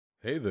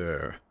Hey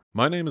there,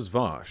 my name is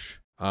Vosh.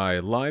 I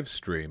live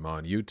stream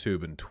on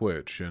YouTube and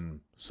Twitch,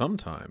 and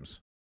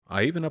sometimes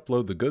I even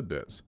upload the good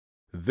bits.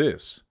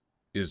 This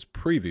is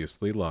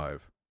Previously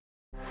Live.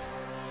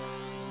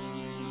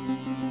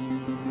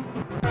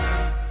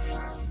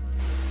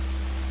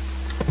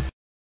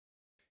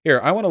 Here,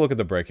 I want to look at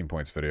the Breaking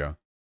Points video.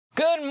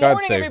 Good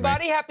morning,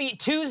 everybody. Happy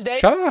Tuesday.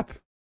 Shut up.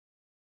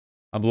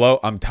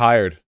 I'm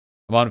tired.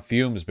 I'm on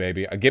fumes,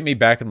 baby. Get me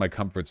back in my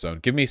comfort zone.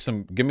 Give me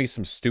some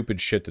stupid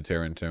shit to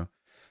tear into.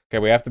 Okay,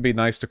 we have to be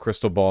nice to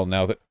Crystal Ball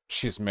now that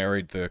she's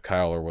married to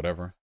Kyle or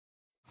whatever.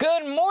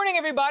 Good morning,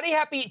 everybody.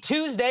 Happy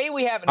Tuesday.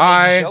 We have an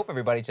amazing show for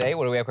everybody today.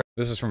 What do we have?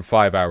 This is from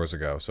 5 hours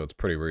ago, so it's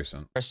pretty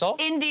recent. Crystal?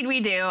 Indeed we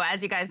do.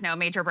 As you guys know,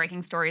 major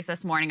breaking stories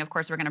this morning. Of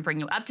course, we're going to bring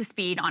you up to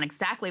speed on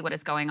exactly what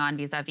is going on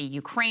vis-a-vis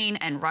Ukraine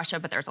and Russia,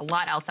 but there's a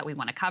lot else that we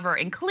want to cover,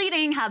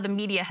 including how the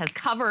media has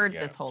covered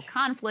this whole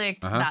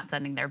conflict, not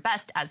sending their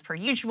best as per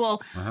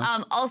usual.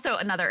 Also,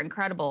 another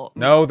incredible...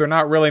 No, they're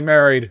not really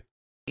married.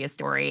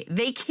 ...story.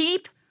 They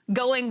keep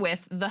going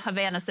with the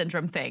Havana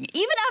Syndrome thing.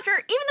 Even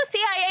the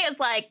CIA is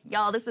like,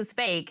 y'all, this is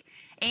fake.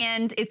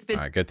 And it's been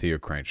get to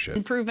Ukraine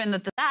shit. Proven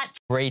that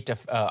Great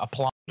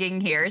applause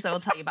here, so we'll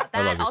tell you about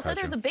that. Also,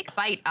 there's a big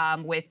fight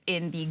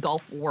within the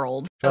Gulf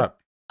world. Shut up.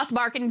 Ross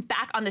Barkan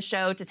back on the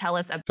show to tell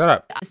us about Shut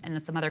up.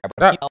 And some other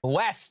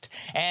West,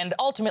 and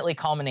ultimately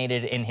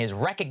culminated in his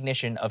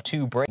recognition of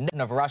two breaks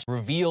of Russia,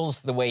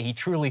 reveals the way he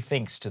truly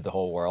thinks to the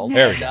whole world.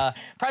 And,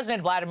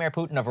 President Vladimir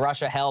Putin of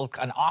Russia held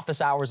an office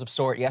hours of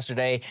sort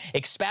yesterday,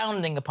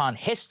 expounding upon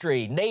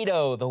history,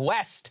 NATO, the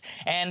West,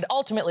 and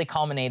ultimately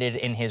culminated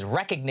in his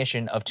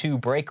recognition of two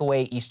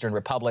breakaway Eastern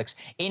republics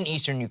in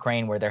Eastern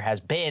Ukraine, where there has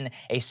been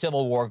a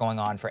civil war going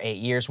on for 8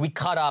 years. We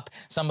cut up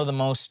some of the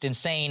most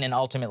insane and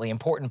ultimately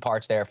important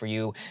parts there for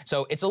you.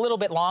 So it's a little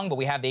bit long, but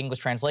we have the English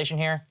translation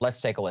here. Let's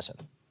take a listen.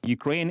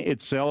 Ukraine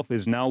itself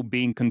is now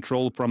being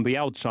controlled from the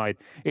outside.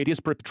 It is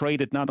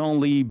perpetrated not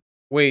only...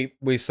 We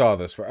saw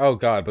this. Oh,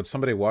 God, but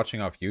somebody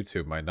watching off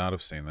YouTube might not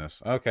have seen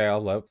this. Okay, I'll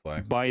let it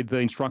play. ...by the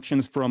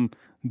instructions from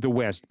the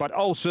West, but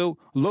also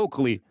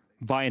locally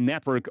via a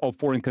network of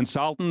foreign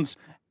consultants,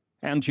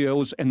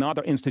 NGOs, and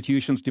other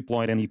institutions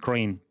deployed in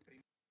Ukraine.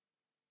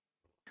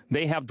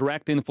 They have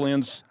direct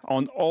influence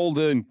on all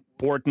the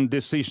important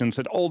decisions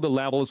at all the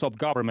levels of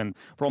government,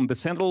 from the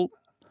central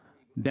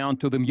down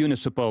to the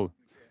municipal.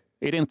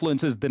 It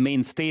influences the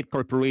main state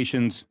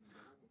corporations,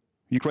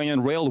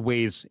 Ukrainian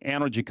railways,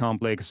 energy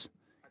complex,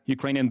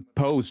 Ukrainian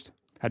post,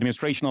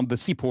 administration of the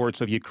seaports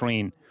of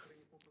Ukraine.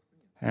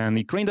 And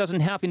Ukraine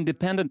doesn't have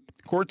independent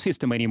court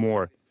system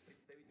anymore.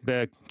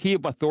 The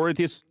Kyiv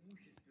authorities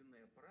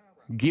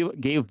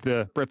gave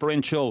the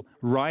preferential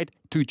right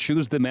to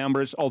choose the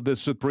members of the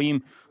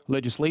Supreme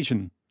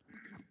Legislation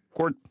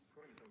Court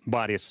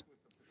bodies.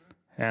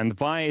 And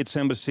via its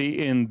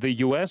embassy in the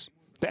U.S.,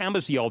 the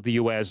embassy of the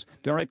U.S.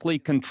 directly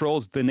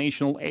controls the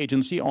National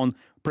Agency on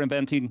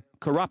Preventing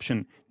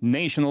Corruption,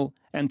 National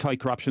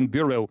Anti-Corruption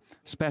Bureau,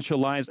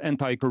 Specialized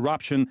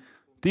Anti-Corruption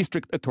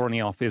District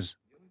Attorney Office,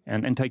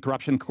 and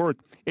Anti-Corruption Court.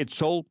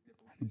 It's all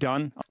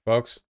done.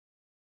 Folks,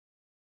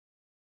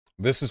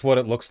 this is what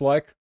it looks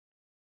like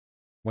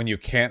when you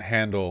can't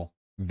handle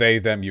they,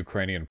 them,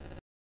 Ukrainian.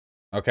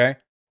 Okay?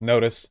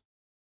 Notice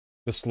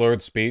the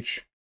slurred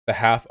speech, the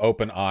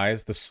half-open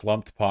eyes, the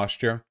slumped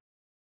posture.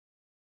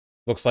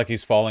 Looks like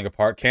he's falling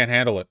apart. Can't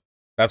handle it.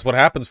 That's what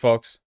happens,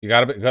 folks. You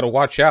gotta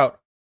watch out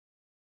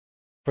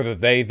for the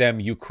they, them,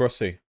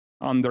 Ukrassy.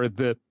 Under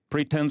the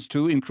pretense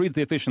to increase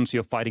the efficiency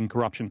of fighting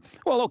corruption.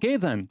 Well, okay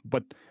then,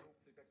 but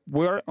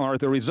where are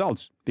the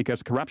results?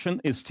 Because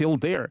corruption is still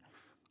there.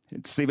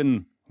 It's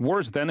even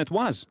worse than it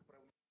was.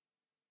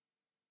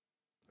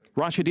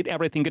 Russia did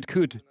everything it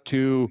could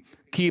to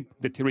keep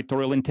the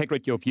territorial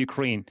integrity of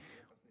Ukraine.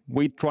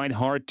 We tried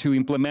hard to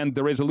implement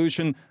the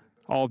resolution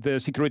of the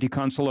Security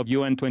Council of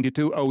UN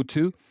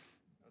 2202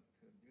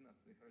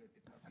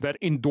 that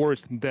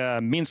endorsed the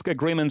Minsk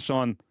agreements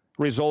on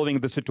resolving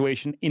the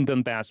situation in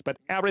Donbass. But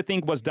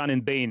everything was done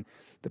in vain.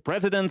 The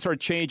presidents are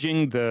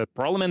changing, the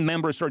parliament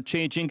members are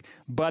changing,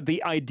 but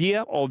the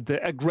idea of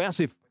the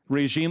aggressive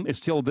regime is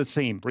still the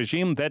same,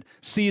 regime that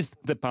seized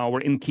the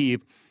power in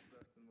Kyiv.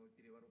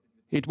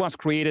 It was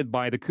created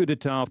by the coup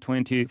d'etat of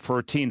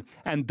 2014,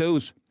 and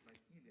those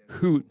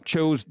who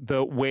chose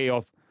the way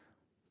of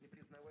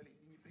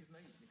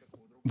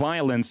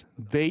violence,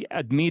 they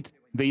admit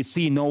they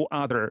see no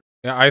other.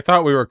 Yeah, I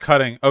thought we were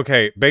cutting.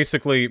 Okay,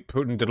 basically,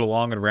 Putin did a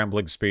long and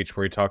rambling speech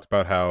where he talked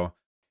about how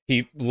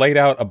he laid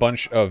out a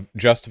bunch of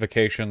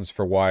justifications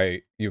for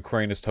why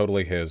Ukraine is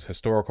totally his,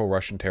 historical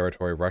Russian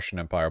territory, Russian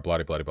empire, blah,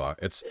 blah, blah, blah.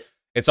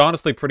 It's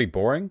honestly pretty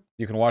boring.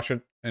 You can watch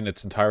it in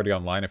its entirety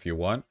online if you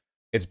want.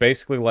 It's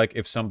basically like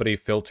if somebody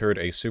filtered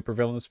a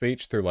supervillain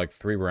speech through like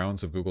 3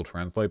 rounds of Google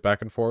Translate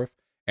back and forth,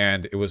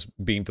 and it was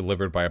being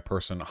delivered by a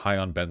person high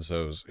on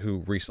benzos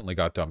who recently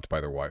got dumped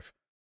by their wife.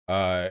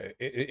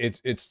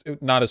 It's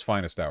not his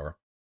finest hour.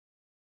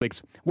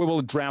 We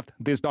will draft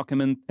this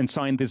document and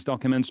sign these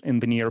documents in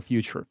the near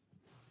future.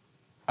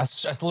 A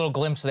little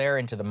glimpse there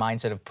into the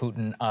mindset of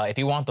Putin. If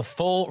you want the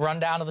full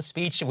rundown of the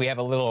speech, we have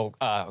a little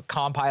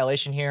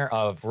compilation here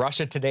of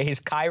Russia Today's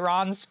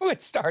chyrons.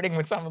 It's starting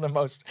with some of the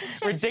most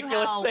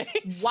ridiculous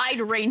things.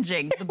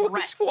 Wide-ranging, the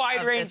breadth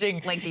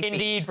wide-ranging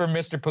indeed for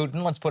Mr.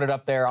 Putin. Let's put it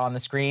up there on the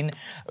screen.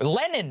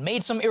 Lenin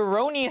made some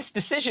erroneous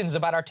decisions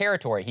about our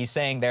territory. He's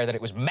saying there that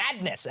it was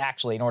madness,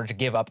 actually, in order to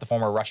give up the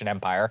former Russian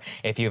Empire.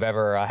 If you've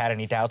ever had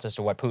any doubts as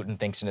to what Putin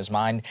thinks in his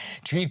mind.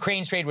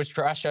 Ukraine's trade with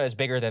Russia is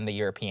bigger than the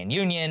European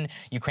Union.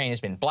 Ukraine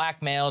has been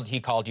blackmailed. He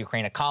called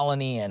Ukraine a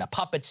colony and a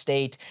puppet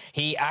state.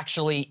 He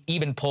actually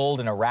even pulled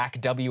an Iraq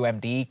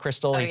WMD,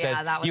 Crystal. He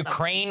says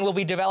Ukraine will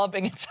be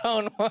developing its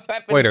own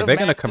weapons. Wait, are they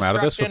going to come out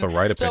of this with the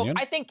right opinion?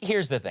 So I think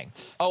here's the thing.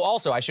 Oh,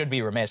 also, I should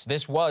be remiss.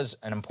 This was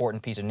an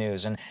important piece of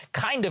news and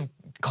kind of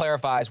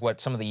clarifies what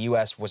some of the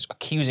U.S. was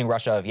accusing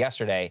Russia of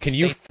yesterday. Can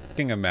you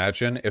fucking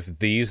imagine if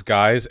these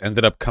guys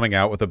ended up coming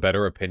out with a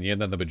better opinion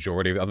than the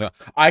majority of them?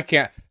 I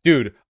can't,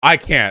 dude, I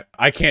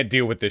can't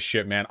deal with this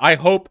shit, man.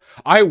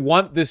 I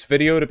want this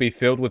video to be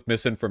filled with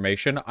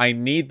misinformation. I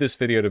need this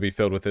video to be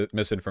filled with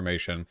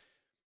misinformation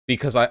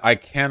because I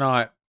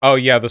cannot. Oh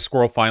yeah, the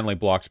squirrel finally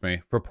blocked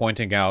me for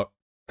pointing out,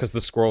 because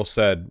the squirrel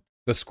said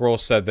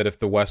that if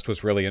the West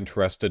was really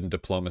interested in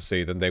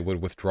diplomacy, then they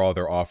would withdraw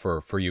their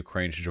offer for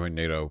Ukraine to join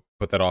NATO.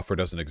 But that offer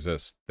doesn't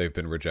exist. They've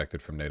been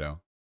rejected from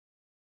NATO.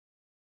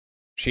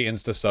 She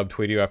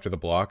insta-subtweet you after the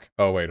block?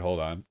 Oh, wait, hold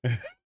on.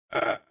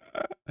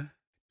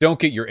 Don't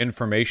get your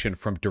information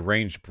from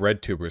deranged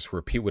bread tubers who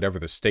repeat whatever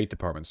the State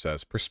Department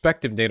says.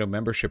 Prospective NATO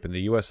membership in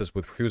the U.S. is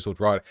with refusal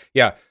draw.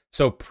 Yeah,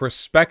 so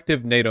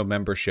prospective NATO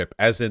membership,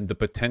 as in the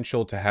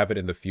potential to have it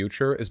in the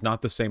future, is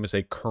not the same as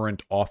a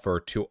current offer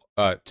to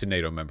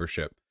NATO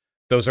membership.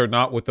 Those are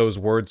not what those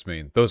words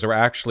mean. Those are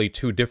actually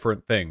two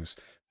different things.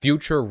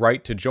 Future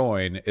right to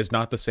join is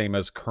not the same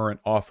as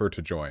current offer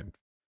to join.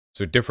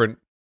 So different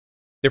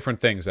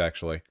things,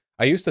 actually.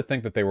 I used to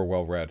think that they were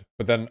well-read,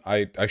 but then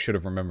I should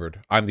have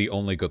remembered. I'm the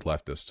only good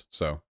leftist,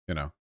 so, you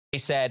know. He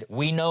said,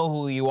 we know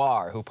who you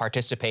are, who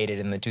participated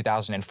in the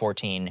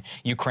 2014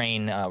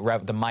 Ukraine,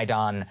 the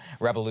Maidan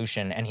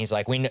revolution. And he's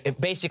like,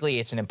 basically,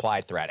 it's an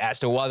implied threat.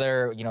 As to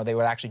whether, they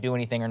would actually do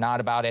anything or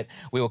not about it,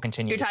 we will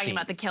continue to see. You're talking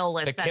about the kill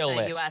list that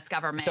the U.S.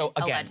 government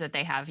alleged that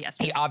they have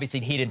yesterday.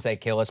 He didn't say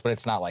kill list, but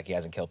it's not like he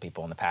hasn't killed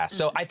people in the past.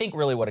 So I think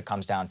really what it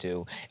comes down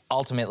to,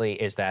 ultimately,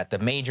 is that the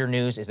major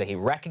news is that he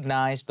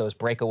recognized those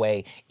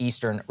breakaway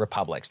Eastern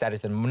republics. That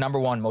is the number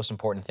one most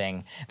important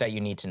thing that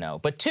you need to know.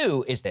 But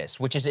two is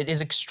this, which is it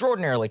is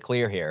extraordinarily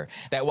clear here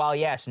that while,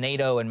 yes,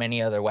 NATO and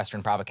many other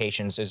Western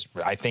provocations is,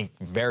 I think,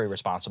 very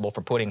responsible for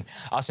putting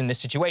us in this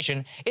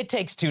situation, it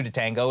takes two to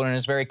tango, and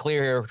it's very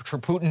clear here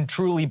Putin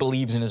truly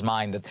believes in his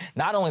mind that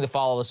not only the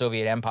fall of the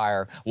Soviet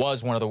Empire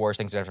was one of the worst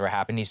things that ever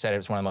happened, he said it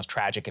was one of the most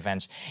tragic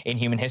events in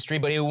human history,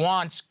 but he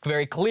wants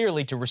very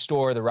clearly to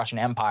restore the Russian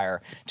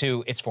Empire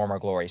to its former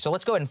glory. So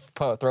let's go ahead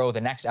and throw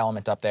the next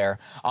element up there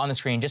on the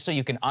screen just so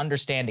you can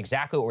understand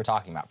exactly what we're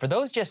talking about. For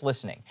those just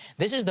listening,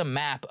 this is the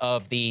map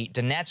of the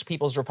Donetsk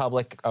People's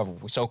Republic,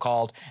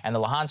 so-called, and the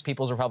Luhansk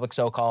People's Republic,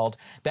 so-called,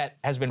 that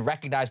has been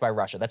recognized by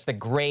Russia. That's the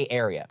gray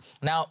area.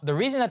 Now, the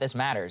reason that this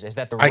matters is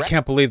that I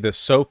can't believe this.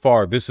 So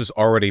far, this is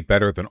already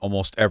better than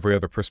almost every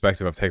other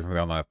perspective I've taken from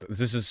the left.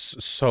 This is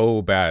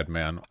so bad,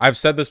 man. I've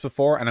said this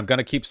before, and I'm going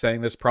to keep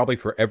saying this probably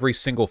for every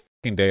single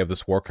fucking day of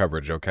this war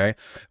coverage, okay?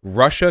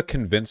 Russia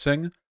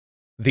convincing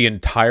the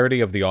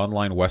entirety of the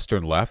online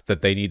Western left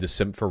that they need to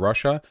simp for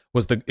Russia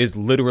is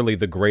literally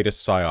the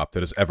greatest psyop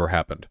that has ever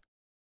happened.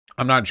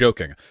 I'm not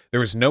joking.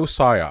 There was no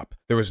psyop.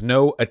 There was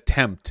no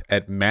attempt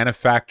at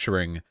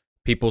manufacturing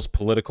people's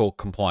political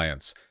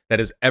compliance that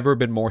has ever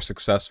been more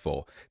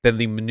successful than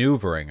the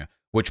maneuvering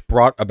which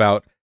brought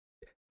about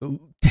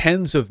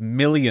tens of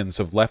millions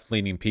of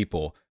left-leaning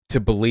people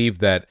to believe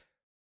that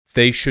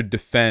they should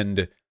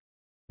defend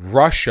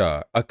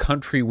Russia, a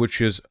country which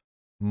is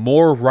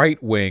more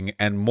right-wing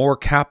and more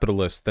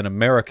capitalist than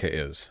America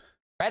is.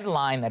 Red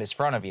line that is in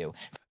front of you.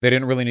 They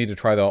didn't really need to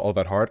try all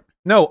that hard.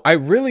 No, I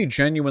really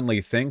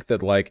genuinely think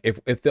that, like,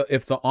 if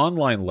the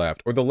online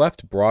left, or the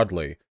left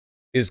broadly,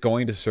 is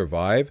going to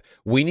survive,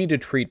 we need to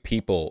treat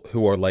people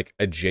who are, like,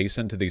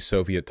 adjacent to these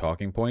Soviet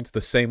talking points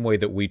the same way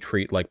that we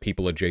treat, like,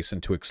 people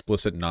adjacent to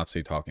explicit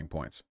Nazi talking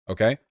points,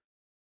 okay?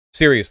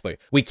 Seriously,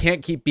 we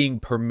can't keep being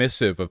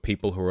permissive of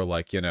people who are,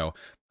 like,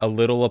 a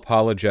little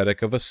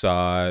apologetic of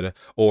Assad,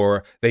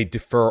 or they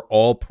defer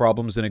all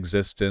problems in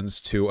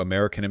existence to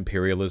American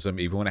imperialism,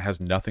 even when it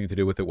has nothing to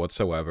do with it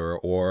whatsoever,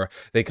 or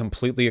they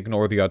completely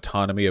ignore the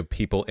autonomy of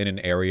people in an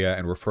area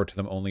and refer to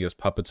them only as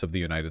puppets of the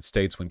United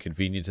States when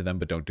convenient to them,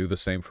 but don't do the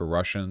same for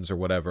Russians or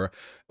whatever.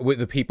 With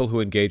the people who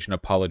engage in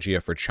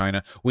apologia for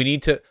China, we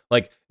need to,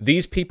 like,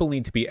 these people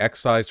need to be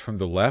excised from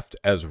the left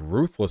as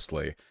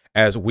ruthlessly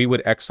as we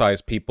would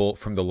excise people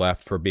from the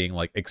left for being,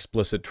 like,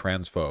 explicit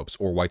transphobes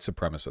or white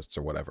supremacists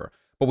or whatever.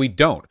 But we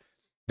don't.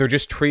 They're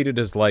just treated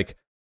as, like,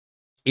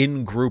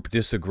 in-group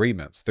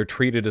disagreements. They're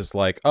treated as,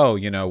 like, oh,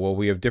 well,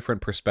 we have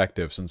different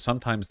perspectives, and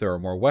sometimes there are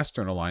more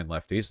Western-aligned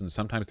lefties, and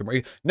sometimes they're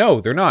more...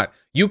 No, they're not.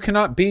 You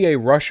cannot be a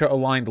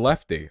Russia-aligned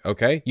lefty,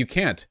 okay? You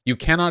can't. You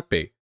cannot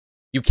be.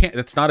 You can't,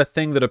 that's not a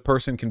thing that a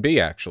person can be,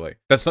 actually.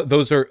 That's not,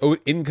 those are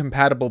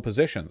incompatible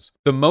positions.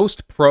 The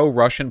most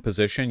pro-Russian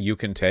position you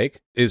can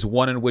take is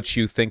one in which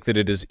you think that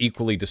it is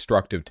equally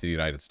destructive to the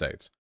United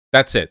States.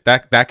 That's it.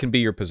 That can be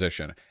your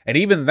position. And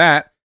even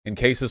that, in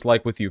cases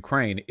like with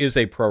Ukraine, is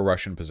a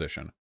pro-Russian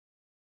position.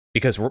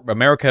 Because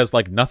America has,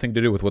 like, nothing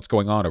to do with what's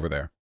going on over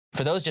there.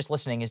 For those just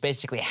listening, is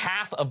basically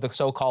half of the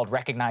so-called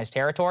recognized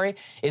territory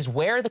is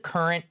where the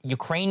current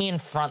Ukrainian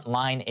front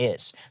line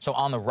is. So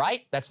on the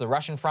right, that's the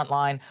Russian front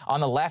line.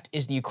 On the left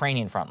is the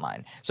Ukrainian front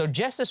line. So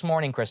just this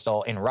morning,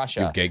 Crystal, in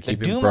Russia, the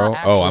Duma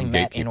actually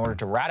met in order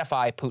to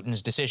ratify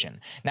Putin's decision.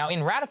 Now,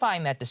 in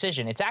ratifying that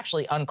decision, it's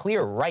actually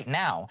unclear right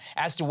now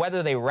as to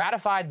whether they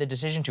ratified the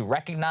decision to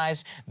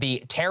recognize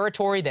the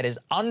territory that is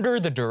under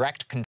the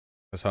direct control.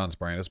 Hassan's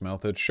brain is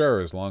melted.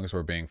 Sure, as long as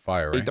we're being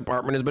fiery. The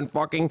department has been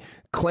fucking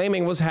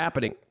claiming was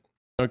happening.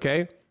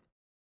 Okay?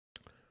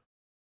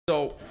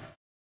 So,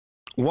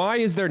 why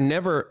is there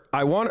never...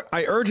 I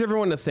urge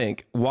everyone to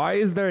think, why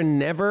is there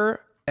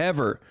never,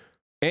 ever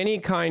any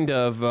kind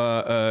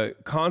of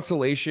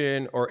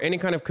consolation or any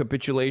kind of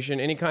capitulation,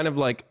 any kind of,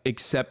 like,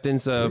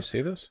 acceptance of... You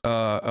see this?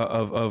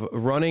 Of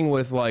running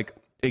with, like,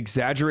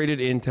 exaggerated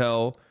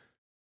intel,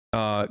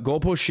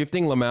 goalpost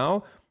shifting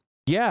Lamau?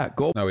 Yeah,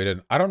 No, he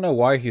didn't. I don't know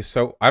why he's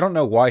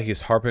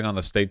harping on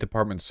the State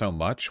Department so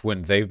much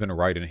when they've been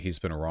right and he's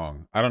been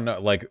wrong. I don't know.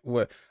 Like,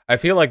 I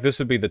feel like this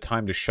would be the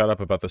time to shut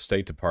up about the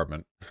State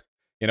Department.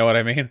 You know what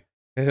I mean?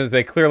 Because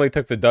they clearly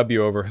took the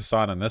W over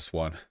Hassan on this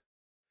one.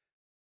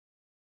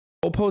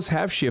 Goalposts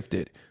have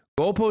shifted.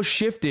 Goalposts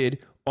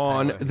shifted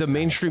on the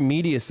mainstream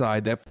media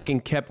side that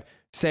fucking kept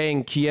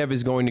saying Kiev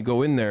is going to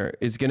go in there.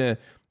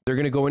 They're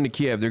gonna go into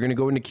Kiev. They're gonna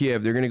go into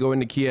Kiev. They're gonna go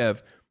into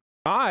Kiev.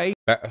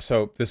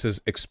 So this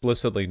is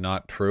explicitly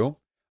not true.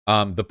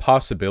 The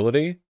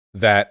possibility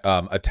that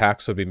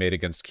attacks would be made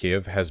against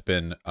Kiev has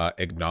been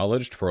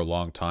acknowledged for a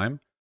long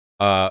time.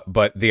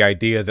 But the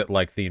idea that,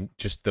 like,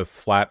 just the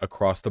flat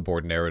across the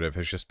board narrative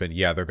has just been,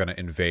 yeah, they're going to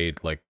invade,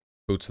 like,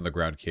 boots on the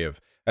ground Kiev.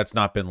 That's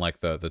not been, like,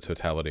 the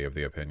totality of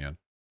the opinion.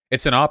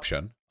 It's an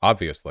option,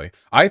 obviously.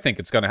 I think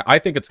it's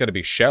gonna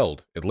be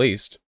shelled, at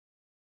least.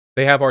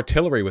 They have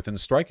artillery within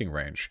striking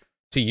range.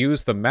 To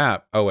use the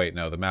map... Oh, wait,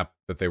 no, the map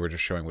that they were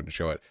just showing wouldn't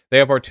show it. They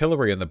have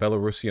artillery in the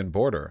Belarusian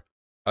border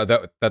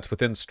that's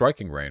within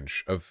striking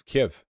range of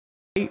Kiev.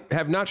 I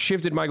have not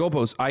shifted my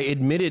goalposts. I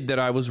admitted that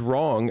I was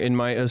wrong in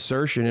my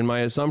assertion, in my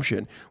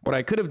assumption. What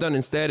I could have done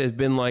instead has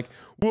been like,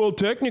 well,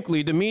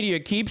 technically, the media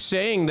keeps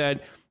saying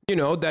that, you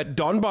know, that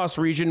Donbass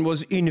region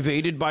was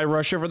invaded by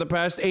Russia for the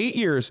past 8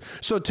 years.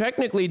 So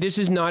technically, this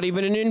is not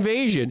even an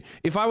invasion.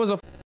 If I was a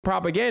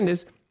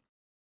propagandist,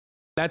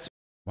 that's...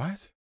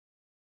 What?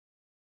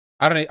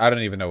 I don't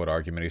even know what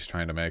argument he's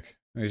trying to make.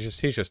 He's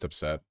just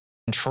upset.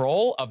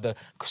 Control of the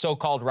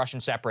so-called Russian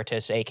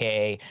separatists,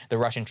 aka the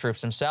Russian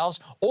troops themselves,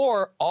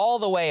 or all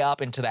the way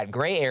up into that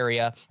gray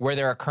area where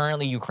there are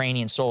currently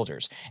Ukrainian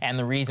soldiers. And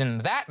the reason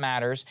that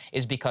matters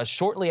is because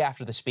shortly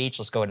after the speech,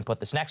 let's go ahead and put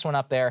this next one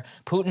up there,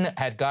 Putin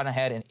had gone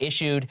ahead and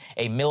issued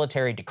a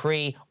military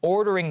decree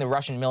ordering the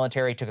Russian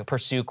military to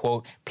pursue,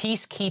 quote,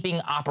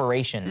 peacekeeping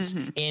operations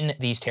in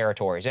these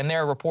territories. And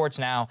there are reports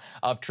now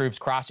of troops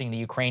crossing the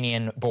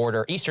Ukrainian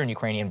border, eastern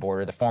Ukrainian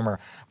border, the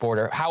former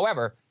border.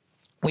 However,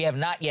 we have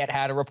not yet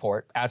had a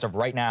report, as of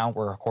right now,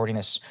 we're recording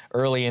this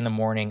early in the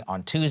morning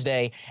on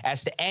Tuesday,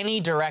 as to any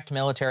direct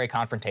military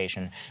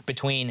confrontation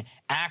between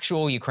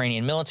actual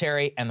Ukrainian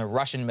military and the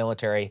Russian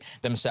military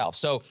themselves.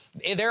 So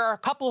there are a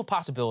couple of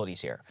possibilities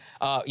here.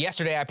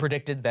 Yesterday, I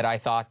predicted that I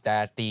thought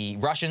that the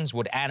Russians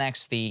would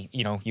annex the,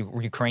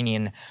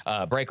 Ukrainian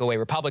breakaway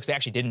republics. They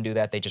actually didn't do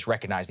that. They just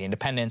recognized the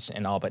independence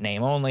in all but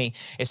name only,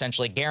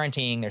 essentially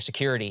guaranteeing their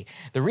security.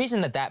 The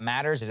reason that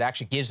matters is it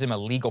actually gives them a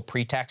legal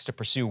pretext to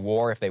pursue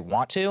war if they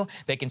want to.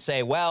 They can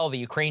say, well, the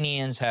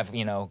Ukrainians have,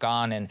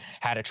 gone and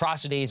had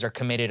atrocities or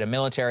committed a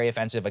military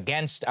offensive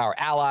against our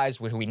allies,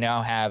 where we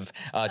now have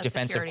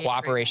defensive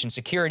cooperation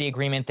security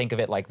agreement. Think of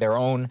it like their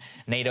own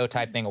NATO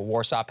type thing, a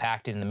Warsaw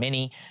Pact in the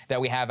mini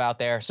that we have out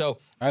there. So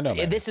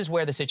this is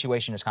where the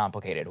situation is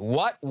complicated.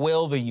 What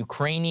will the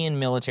Ukrainian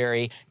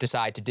military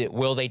decide to do?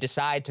 Will they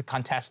decide to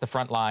contest the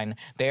front line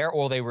there,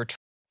 or will they retreat?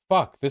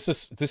 Fuck, this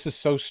is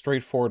so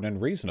straightforward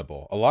and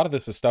reasonable. A lot of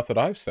this is stuff that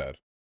I've said.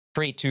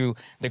 To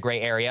the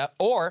gray area,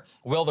 or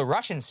will the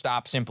Russians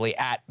stop simply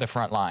at the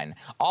front line?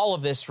 All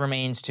of this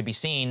remains to be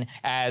seen,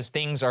 as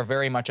things are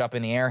very much up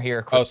in the air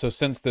here. Oh, so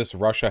since this,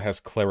 Russia has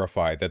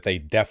clarified that they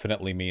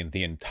definitely mean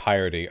the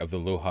entirety of the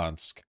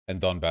Luhansk and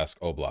Donbass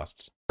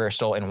oblasts.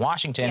 Still in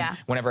Washington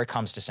whenever it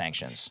comes to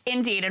sanctions.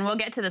 Indeed, and we'll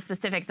get to the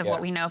specifics of what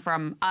we know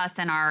from us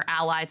and our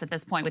allies at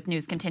this point, with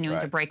news continuing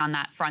to break on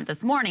that front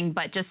this morning.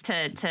 But just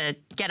to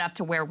get up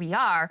to where we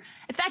are,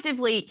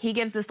 effectively, he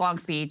gives this long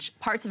speech,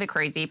 parts of it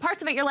crazy,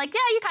 parts of it you're like,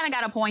 yeah, you kind of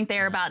got a point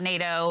there about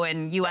NATO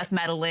and U.S.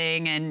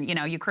 meddling and,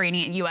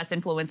 Ukrainian U.S.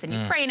 influence in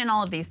Ukraine and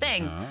all of these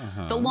things.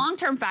 The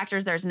long-term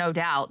factors, there's no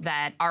doubt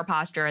that our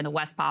posture and the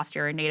West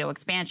posture and NATO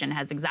expansion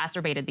has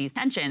exacerbated these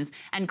tensions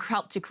and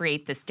helped to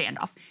create this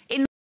standoff.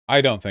 I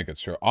don't think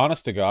it's true.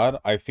 Honest to God,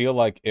 I feel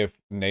like if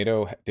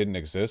NATO didn't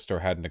exist or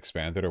hadn't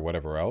expanded or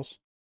whatever else,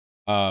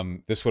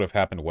 this would have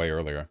happened way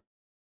earlier.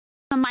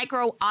 The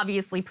micro,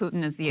 obviously,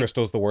 Putin is the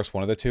Crystal's the worst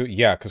one of the two?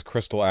 Yeah, because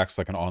Crystal acts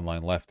like an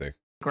online lefty.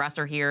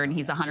 aggressor here, and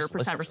he's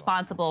 100%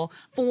 responsible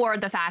for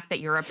the fact that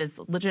Europe is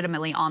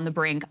legitimately on the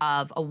brink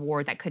of a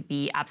war that could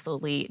be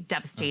absolutely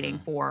devastating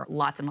for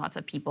lots and lots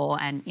of people,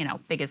 and, you know,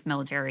 biggest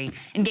military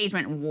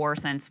engagement in war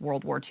since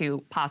World War II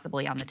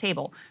possibly on the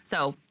table.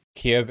 So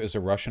Kiev is a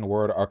Russian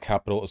word. Our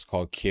capital is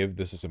called Kiev.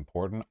 This is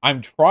important.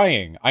 I'm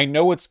trying. I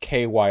know it's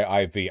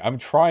K-Y-I-V. I'm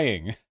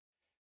trying.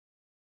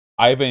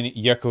 Ivan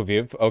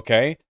Yakoviv,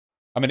 okay?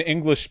 I'm an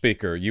English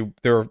speaker.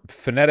 There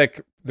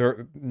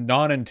are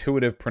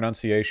non-intuitive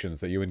pronunciations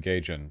that you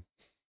engage in.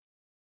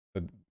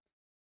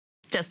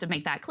 Just to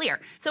make that clear.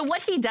 So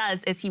what he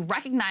does is he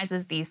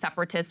recognizes these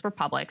separatist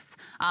republics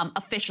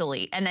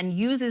officially, and then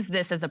uses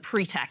this as a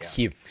pretext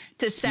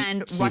to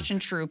send Russian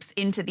troops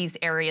into these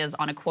areas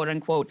on a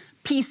quote-unquote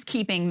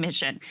peacekeeping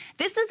mission.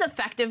 This is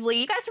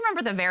effectively, you guys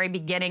remember the very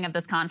beginning of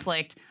this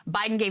conflict,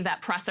 Biden gave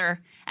that presser,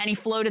 and he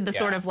floated the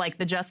sort of like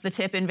the just the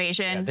tip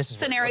invasion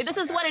scenario. This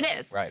is what it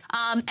is. Right.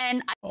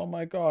 Oh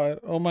my God.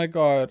 Oh my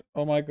God.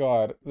 Oh my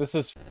God. This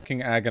is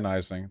fucking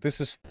agonizing. This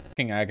is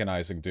fucking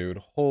agonizing, dude.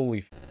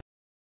 Holy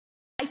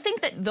I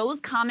think that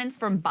those comments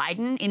from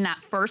Biden in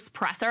that first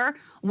presser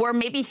were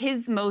maybe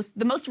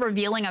the most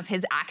revealing of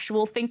his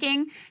actual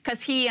thinking,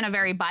 because he, in a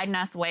very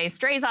Biden-esque way,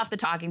 strays off the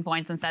talking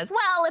points and says,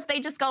 well, if they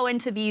just go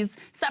into these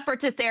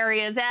separatist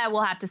areas,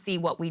 we'll have to see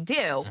what we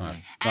do.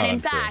 And in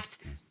fact,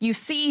 you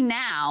see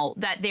now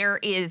that there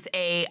is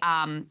they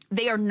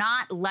are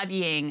not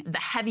levying the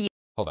heavy.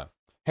 Hold on.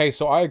 Hey,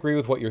 so I agree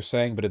with what you're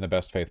saying, but in the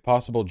best faith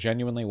possible.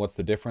 Genuinely, what's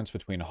the difference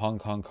between Hong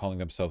Kong calling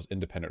themselves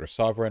independent or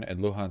sovereign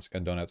and Luhansk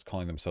and Donetsk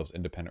calling themselves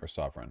independent or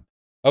sovereign?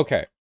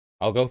 Okay,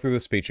 I'll go through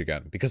the speech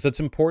again, because it's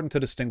important to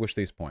distinguish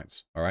these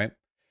points, all right?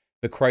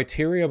 The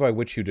criteria by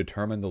which you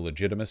determine the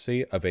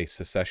legitimacy of a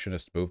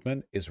secessionist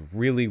movement is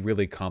really,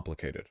 really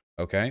complicated,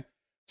 okay?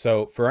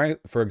 So,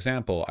 for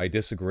example, I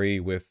disagree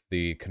with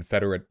the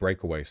Confederate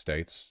breakaway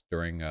states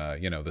during,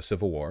 the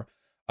Civil War.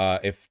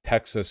 If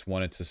Texas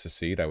wanted to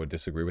secede, I would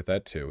disagree with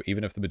that too,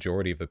 even if the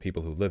majority of the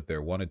people who lived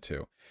there wanted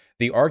to.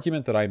 The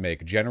argument that I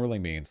make generally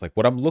means, like,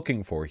 what I'm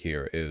looking for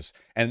here is,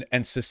 and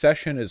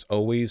secession is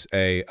always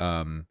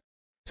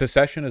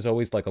secession is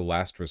always like a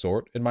last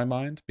resort in my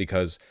mind,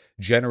 because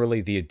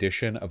generally the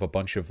addition of a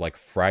bunch of like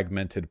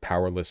fragmented,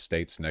 powerless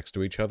states next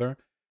to each other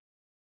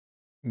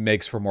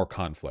makes for more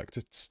conflict.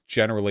 It's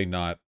generally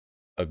not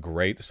a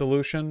great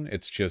solution.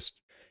 It's just,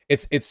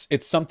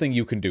 it's something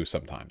you can do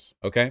sometimes,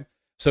 okay?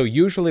 So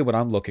usually what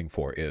I'm looking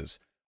for is,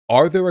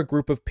 are there a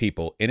group of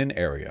people in an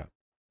area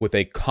with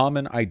a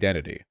common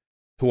identity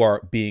who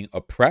are being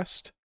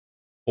oppressed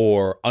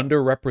or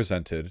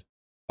underrepresented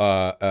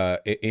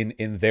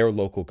in their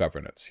local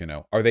governance? You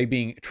know, are they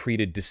being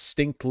treated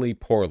distinctly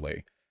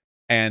poorly?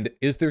 And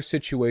is their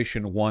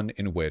situation one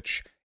in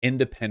which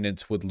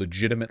independence would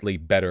legitimately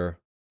better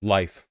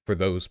life for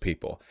those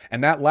people?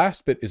 And that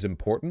last bit is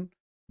important,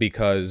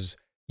 because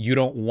you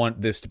don't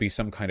want this to be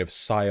some kind of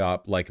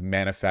psyop, like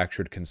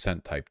manufactured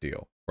consent type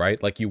deal,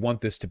 right? Like, you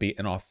want this to be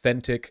an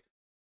authentic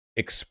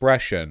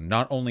expression,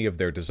 not only of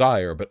their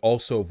desire, but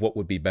also of what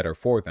would be better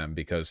for them.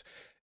 Because,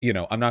 you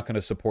know, I'm not going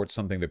to support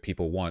something that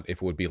people want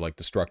if it would be like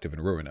destructive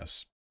and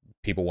ruinous.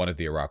 People wanted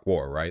the Iraq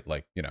War, right?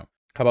 Like, you know,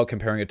 how about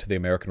comparing it to the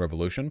American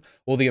Revolution?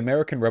 Well, the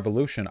American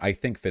Revolution, I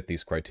think, fit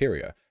these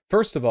criteria.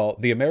 First of all,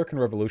 the American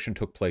Revolution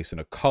took place in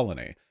a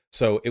colony.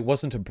 So it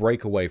wasn't a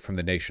breakaway from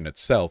the nation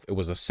itself. It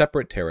was a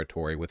separate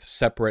territory with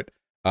separate,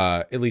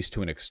 at least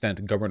to an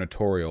extent,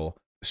 gubernatorial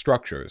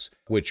structures,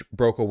 which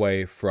broke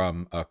away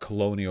from a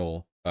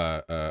colonial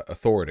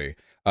authority.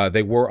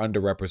 They were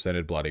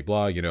underrepresented, blah, blah,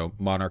 blah. You know,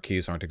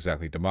 monarchies aren't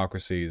exactly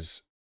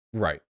democracies.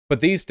 Right. But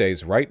these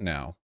days, right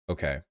now,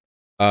 okay,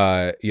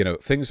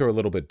 things are a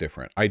little bit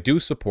different. I do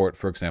support,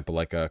 for example,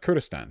 like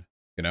Kurdistan,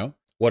 you know?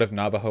 What if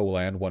Navajo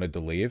land wanted to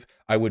leave?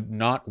 I would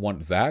not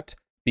want that,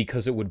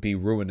 because it would be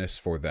ruinous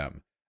for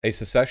them. A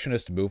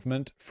secessionist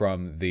movement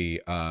from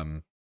the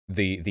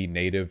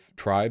native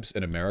tribes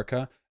in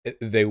America,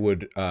 it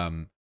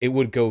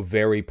would go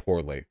very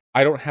poorly.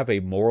 I don't have a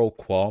moral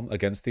qualm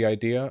against the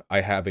idea. I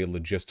have a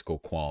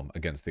logistical qualm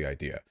against the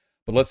idea.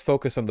 But let's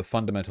focus on the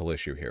fundamental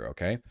issue here,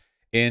 okay?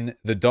 In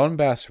the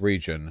Donbass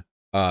region,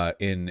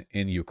 in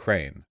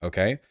Ukraine,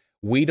 okay,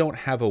 we don't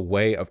have a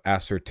way of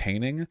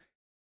ascertaining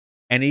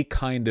any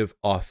kind of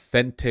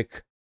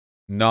authentic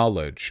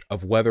knowledge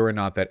of whether or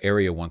not that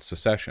area wants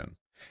secession.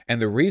 And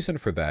the reason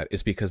for that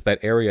is because that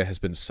area has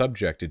been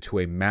subjected to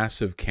a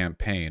massive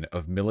campaign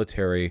of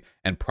military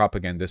and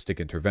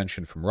propagandistic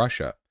intervention from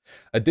Russia.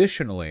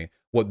 Additionally,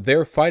 what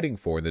they're fighting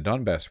for in the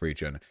Donbass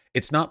region,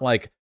 it's not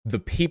like the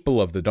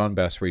people of the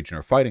Donbass region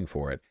are fighting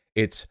for it.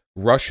 It's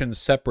Russian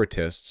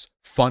separatists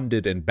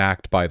funded and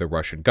backed by the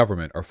Russian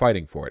government are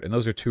fighting for it. And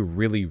those are two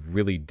really,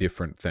 really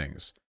different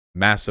things.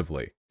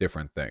 Massively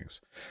different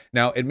things.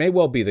 Now, it may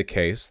well be the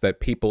case that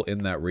people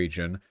in that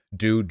region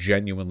do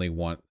genuinely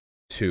want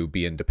to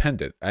be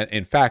independent.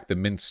 In fact, the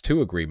Minsk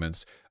II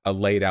agreements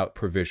laid out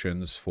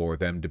provisions for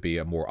them to be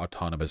a more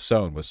autonomous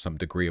zone with some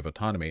degree of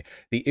autonomy.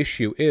 The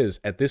issue is,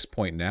 at this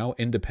point now,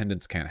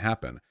 independence can't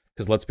happen.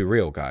 Because let's be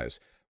real, guys.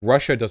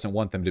 Russia doesn't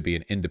want them to be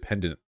an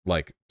independent,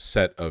 like,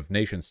 set of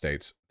nation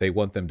states. They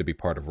want them to be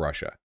part of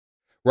Russia.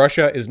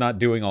 Russia is not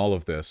doing all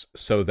of this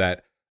so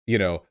that, you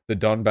know, the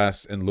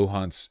Donbass and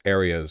Luhansk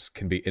areas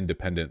can be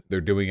independent. They're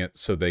doing it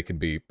so they can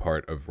be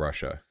part of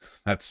Russia.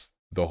 That's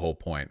the whole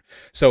point.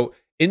 So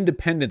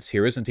independence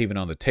here isn't even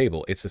on the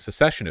table. It's a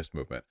secessionist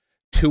movement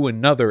to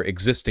another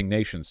existing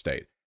nation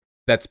state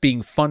that's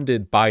being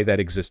funded by that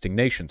existing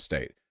nation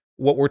state.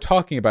 What we're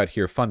talking about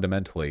here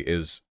fundamentally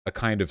is a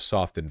kind of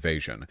soft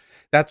invasion.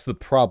 That's the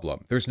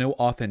problem. There's no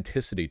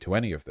authenticity to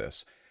any of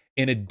this.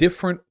 In a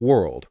different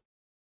world,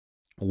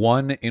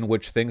 one in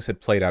which things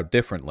had played out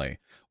differently,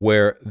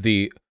 where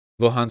the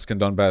Luhansk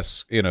and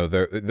Donbass, you know,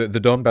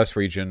 the Donbass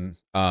region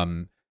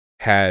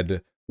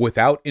had,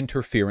 without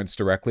interference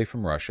directly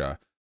from Russia,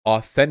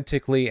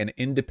 authentically and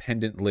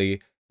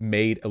independently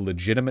made a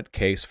legitimate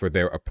case for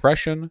their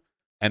oppression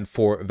and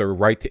for their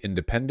right to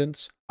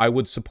independence, I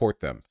would support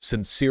them.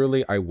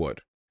 Sincerely, I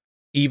would.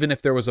 Even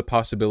if there was a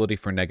possibility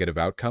for negative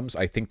outcomes,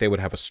 I think they would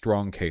have a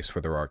strong case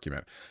for their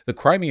argument. The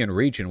Crimean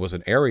region was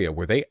an area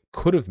where they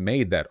could have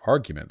made that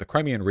argument. The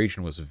Crimean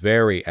region was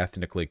very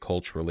ethnically,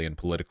 culturally, and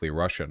politically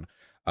Russian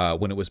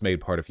when it was made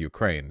part of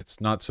Ukraine.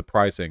 It's not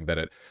surprising that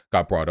it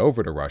got brought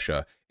over to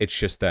Russia. It's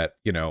just that,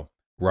 you know,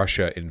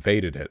 Russia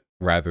invaded it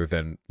rather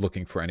than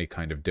looking for any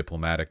kind of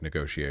diplomatic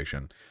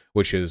negotiation,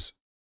 which is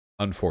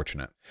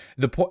unfortunate.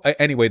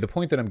 Anyway, the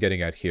point that I'm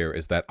getting at here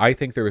is that I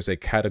think there is a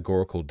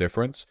categorical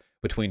difference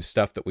between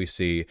stuff that we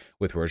see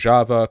with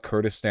Rojava,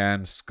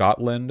 Kurdistan,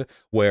 Scotland,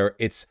 where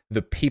it's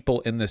the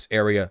people in this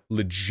area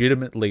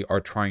legitimately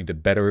are trying to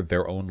better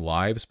their own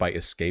lives by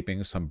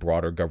escaping some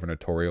broader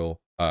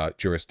gubernatorial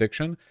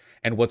jurisdiction,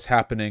 and what's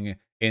happening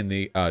in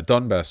the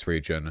Donbass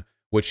region,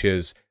 which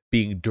is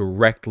being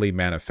directly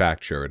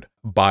manufactured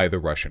by the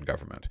Russian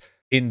government.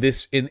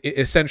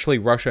 Essentially,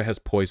 Russia has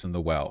poisoned the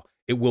well.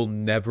 It will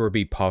never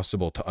be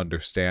possible to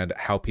understand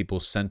how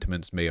people's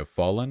sentiments may have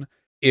fallen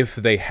if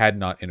they had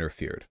not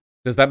interfered.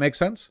 Does that make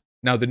sense?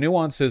 Now, the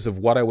nuances of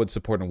what I would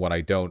support and what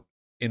I don't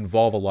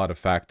involve a lot of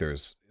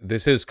factors.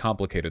 This is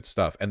complicated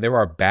stuff, and there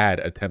are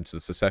bad attempts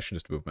at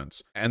secessionist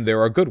movements, and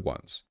there are good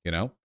ones, you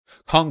know?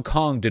 Hong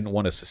Kong didn't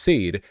want to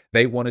secede.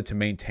 They wanted to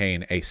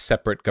maintain a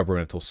separate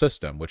governmental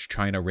system, which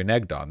China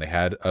reneged on. They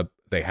had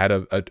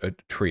a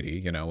treaty,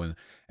 you know,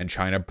 and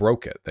China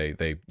broke it.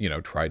 They you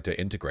know, tried to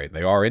integrate.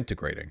 They are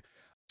integrating.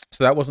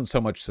 So that wasn't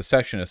so much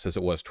secessionist as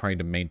it was trying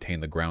to maintain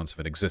the grounds of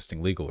an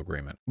existing legal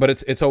agreement. But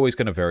it's always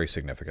going to vary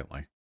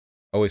significantly.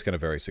 Always going to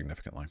vary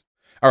significantly.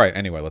 All right,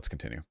 anyway, let's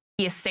continue.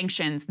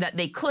 Sanctions that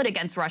they could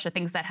against Russia,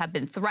 things that have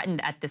been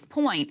threatened at this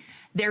point,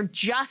 they're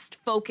just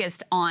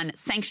focused on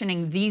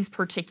sanctioning these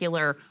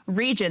particular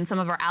regions. Some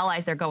of our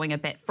allies are going a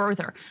bit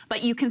further.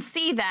 But you can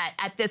see that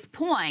at this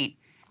point,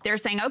 they're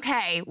saying,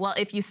 okay, well,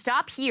 if you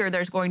stop here,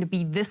 there's going to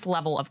be this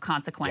level of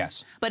consequence.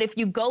 Yes. But if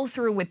you go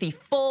through with the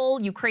full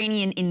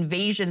Ukrainian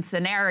invasion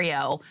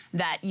scenario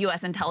that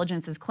U.S.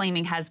 intelligence is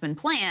claiming has been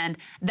planned,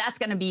 that's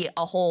going to be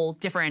a whole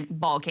different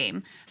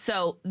ballgame.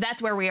 So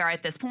that's where we are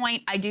at this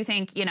point. I do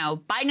think, you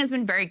know, Biden has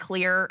been very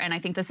clear, and I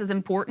think this is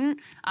important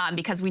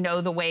because we know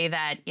the way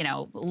that, you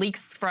know,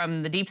 leaks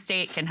from the deep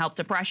state can help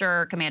to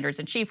pressure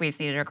commanders-in-chief. We've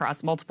seen it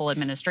across multiple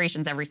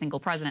administrations, every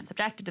single president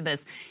subjected to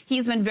this.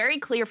 He's been very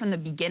clear from the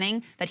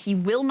beginning that he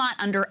will not,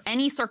 under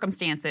any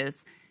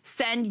circumstances,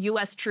 send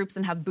U.S. troops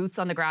and have boots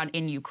on the ground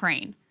in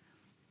Ukraine.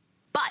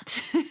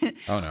 But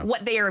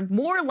what they are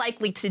more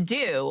likely to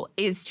do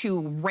is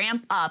to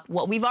ramp up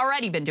what we've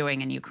already been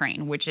doing in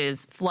Ukraine, which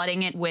is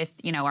flooding it with,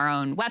 you know, our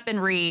own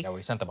weaponry. Yeah,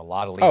 we sent them a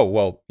lot of Oh,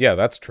 well, yeah,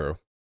 that's true.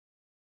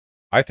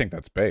 I think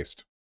that's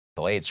based.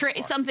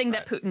 Something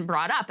that Putin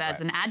brought up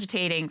as an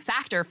agitating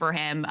factor for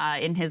him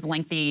in his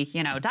lengthy,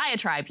 you know,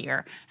 diatribe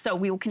here. So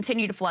we will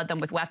continue to flood them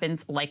with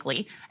weapons,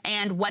 likely.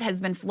 And what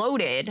has been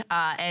floated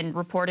and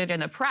reported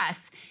in the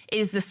press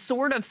is the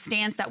sort of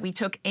stance that we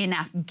took in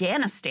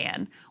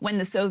Afghanistan when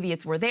the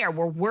Soviets were there,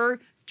 where we're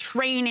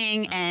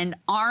training and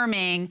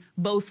arming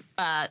both,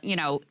 you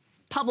know,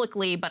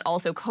 publicly, but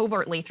also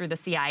covertly through the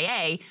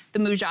CIA, the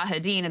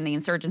Mujahideen and the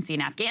insurgency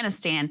in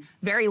Afghanistan.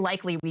 Very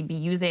likely we'd be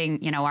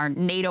using, you know, our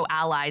NATO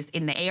allies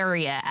in the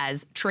area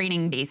as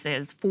training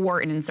bases for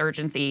an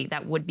insurgency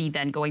that would be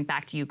then going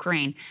back to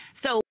Ukraine.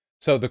 So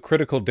the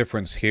critical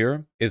difference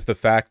here is the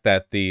fact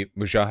that the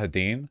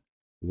Mujahideen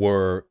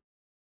were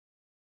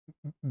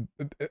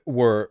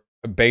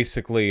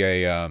basically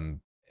a,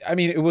 I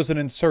mean, it was an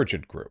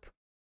insurgent group.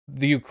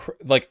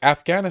 Like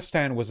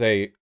Afghanistan was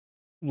a,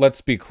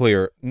 let's be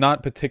clear,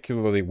 not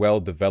particularly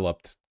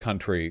well-developed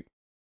country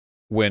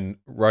when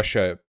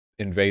Russia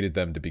invaded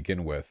them to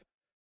begin with.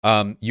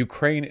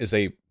 Ukraine is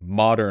a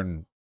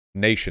modern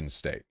nation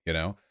state, you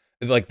know?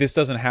 Like, this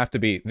doesn't have to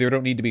be, there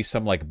don't need to be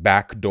some, like,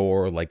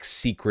 backdoor, like,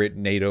 secret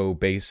NATO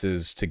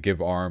bases to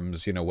give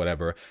arms, you know,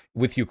 whatever.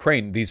 With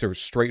Ukraine, these are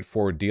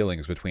straightforward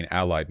dealings between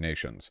allied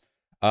nations.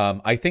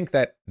 I think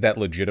that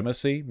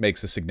legitimacy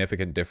makes a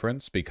significant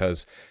difference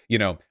because, you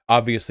know,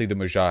 obviously the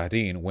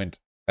Mujahideen went,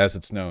 as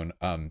it's known,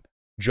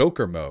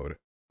 Joker mode,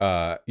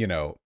 you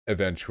know,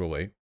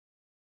 eventually.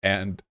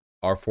 And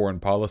our foreign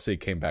policy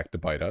came back to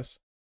bite us.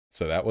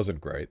 So that wasn't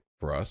great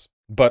for us.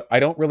 But I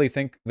don't really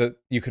think that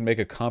you can make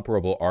a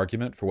comparable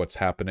argument for what's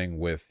happening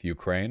with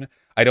Ukraine.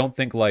 I don't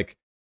think, like,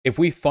 if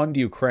we fund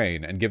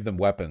Ukraine and give them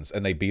weapons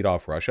and they beat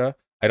off Russia,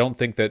 I don't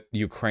think that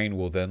Ukraine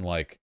will then,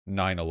 like,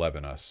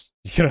 9/11 us.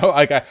 You know,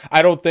 like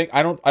I don't think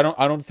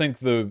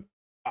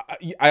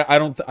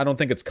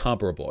it's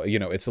comparable. You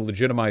know, it's a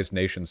legitimized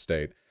nation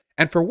state.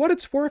 And for what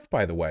it's worth,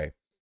 by the way,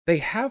 they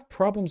have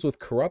problems with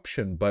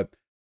corruption, but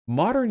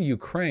modern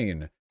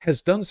Ukraine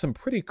has done some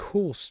pretty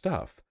cool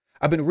stuff.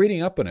 I've been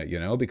reading up on it, you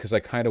know, because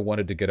I kind of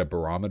wanted to get a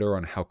barometer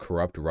on how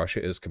corrupt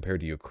Russia is compared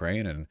to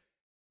Ukraine, and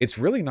it's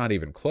really not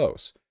even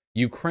close.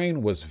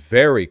 Ukraine was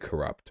very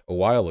corrupt a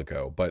while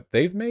ago, but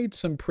they've made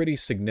some pretty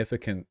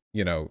significant,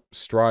 you know,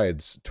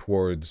 strides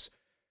towards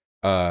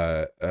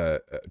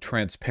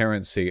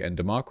transparency and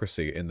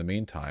democracy in the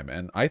meantime.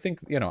 And I think,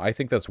 you know, I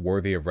think that's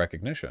worthy of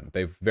recognition.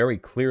 They've very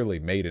clearly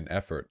made an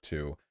effort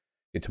to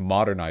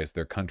modernize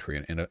their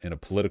country in a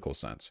political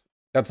sense.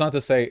 That's not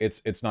to say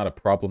it's not a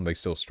problem they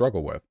still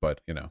struggle with, but,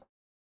 you know.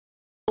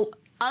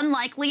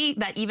 Unlikely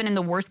that even in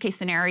the worst case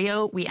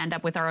scenario, we end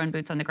up with our own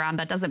boots on the ground.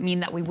 That doesn't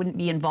mean that we wouldn't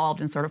be involved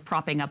in sort of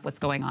propping up what's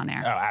going on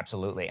there. Oh,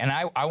 absolutely. And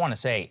I want to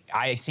say,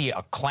 I see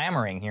a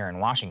clamoring here in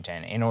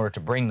Washington in order to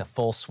bring the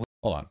full suite.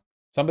 Hold on.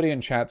 Somebody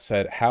in chat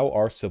said, how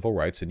are civil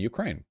rights in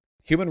Ukraine?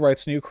 Human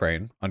rights in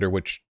Ukraine, under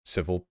which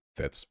civil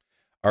fits,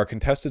 are a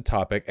contested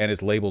topic and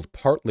is labeled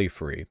partly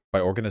free by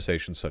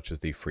organizations such as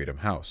the Freedom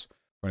House.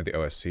 According to the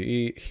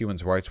OSCE, Human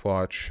Rights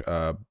Watch,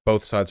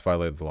 both sides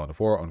violated the line of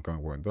war,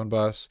 ongoing war in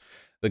Donbass.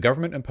 The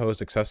government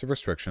imposed excessive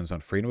restrictions on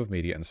freedom of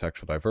media and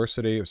sexual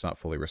diversity. It was not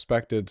fully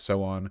respected,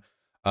 so on.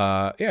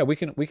 Yeah, we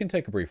can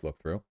take a brief look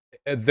through.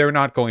 They're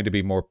not going to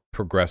be more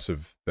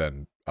progressive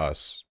than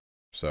us,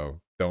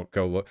 so don't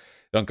go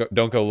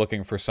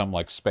looking for some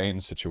like Spain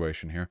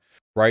situation here.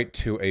 Right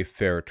to a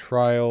fair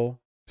trial,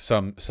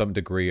 some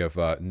degree of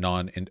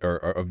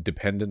of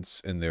dependence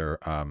in their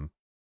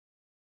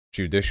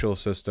judicial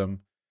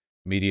system,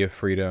 media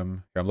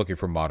freedom. I'm looking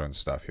for modern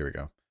stuff. Here we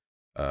go.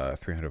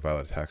 300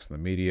 violent attacks in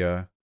the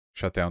media.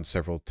 Shut down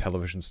several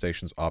television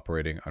stations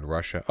operating on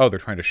Russia. Oh, they're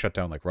trying to shut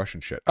down like Russian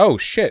shit. Oh,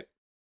 shit.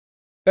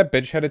 That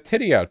bitch had a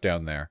titty out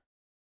down there.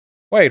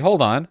 Wait,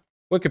 hold on.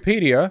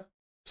 Wikipedia.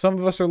 Some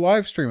of us are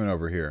live streaming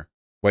over here.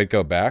 Wait,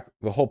 go back.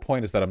 The whole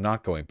point is that I'm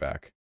not going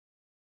back.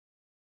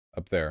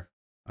 Up there.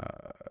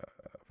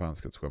 Violence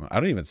against women. I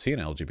don't even see an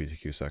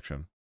LGBTQ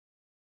section.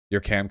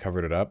 Your cam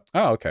covered it up?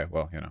 Oh, okay.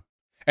 Well, you know.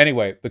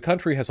 Anyway, the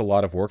country has a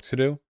lot of work to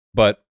do,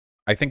 but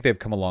I think they've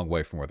come a long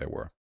way from where they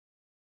were.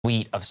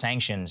 Suite of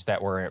sanctions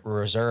that were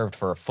reserved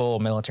for a full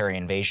military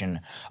invasion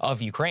of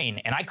Ukraine.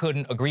 And I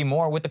couldn't agree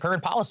more with the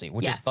current policy,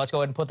 which is, let's go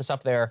ahead and put this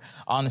up there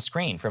on the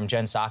screen, from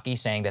Jen Psaki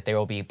saying that they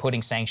will be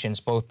putting sanctions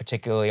both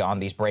particularly on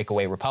these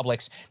breakaway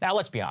republics. Now,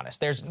 let's be honest,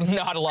 there's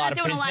not a lot of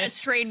business. Doing a lot of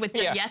trade with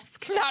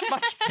Donetsk. Not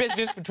much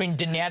business between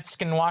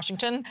Donetsk and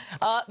Washington.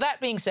 That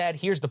being said,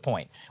 here's the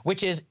point,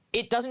 which is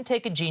it doesn't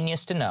take a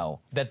genius to know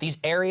that these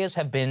areas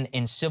have been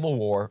in civil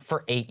war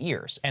for 8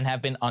 years and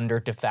have been under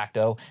de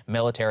facto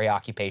military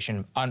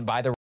occupation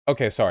by the...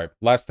 Okay, sorry.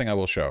 Last thing I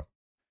will show.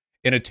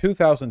 In a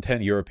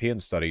 2010 European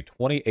study,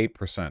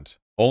 28%,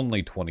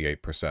 only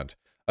 28%,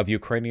 of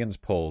Ukrainians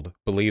polled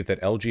believe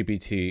that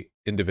LGBT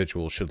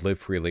individuals should live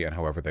freely and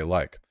however they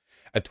like.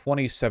 A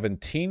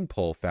 2017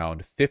 poll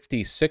found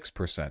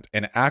 56%,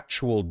 an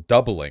actual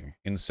doubling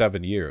in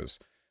 7 years,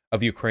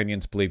 of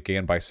Ukrainians believe gay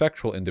and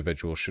bisexual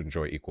individuals should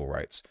enjoy equal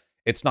rights.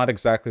 It's not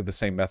exactly the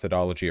same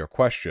methodology or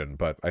question,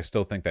 but I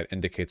still think that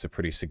indicates a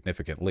pretty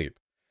significant leap.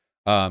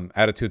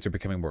 Attitudes are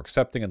becoming more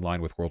accepting in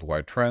line with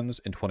worldwide trends.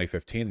 In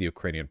 2015, the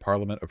Ukrainian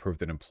parliament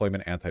approved an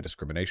employment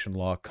anti-discrimination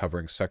law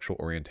covering sexual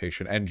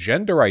orientation and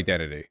gender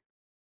identity.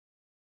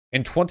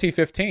 In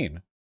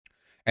 2015.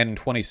 And in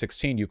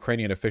 2016,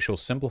 Ukrainian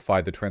officials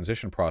simplified the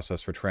transition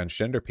process for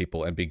transgender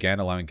people and began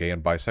allowing gay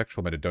and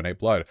bisexual men to donate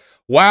blood.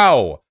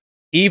 Wow!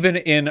 Even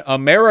in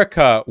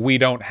America, we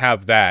don't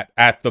have that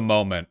at the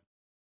moment.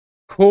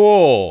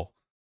 Cool.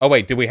 Oh,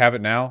 wait, do we have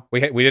it now? We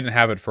didn't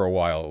have it for a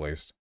while, at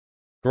least.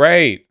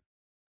 Great.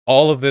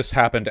 All of this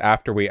happened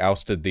after we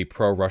ousted the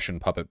pro-Russian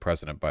puppet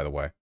president, by the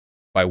way.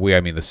 By we,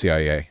 I mean the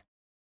CIA.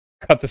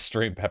 Cut the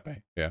stream,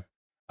 Pepe. Yeah.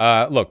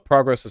 Look,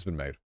 progress has been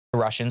made.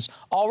 Russians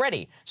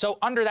already. So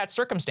under that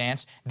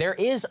circumstance, there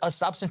is a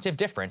substantive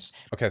difference.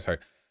 Okay, sorry.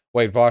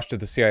 Wait, Vosh, did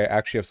the CIA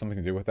actually have something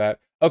to do with that?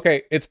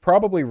 Okay, it's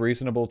probably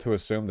reasonable to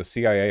assume the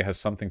CIA has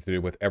something to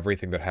do with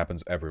everything that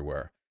happens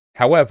everywhere.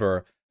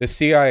 However, the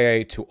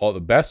CIA, to all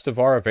the best of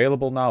our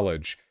available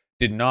knowledge,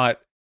 did not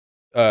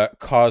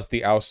cause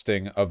the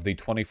ousting of the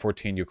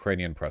 2014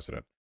 Ukrainian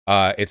president.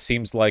 It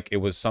seems like it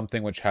was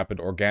something which happened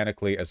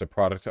organically as a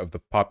product of the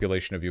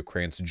population of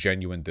Ukraine's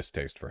genuine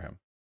distaste for him.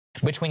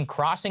 between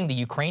crossing the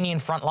Ukrainian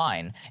front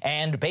line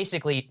and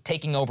basically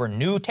taking over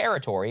new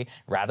territory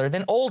rather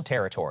than old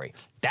territory.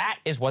 That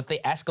is what the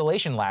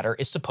escalation ladder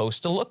is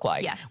supposed to look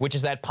like, which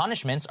is that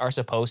punishments are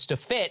supposed to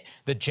fit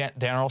the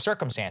general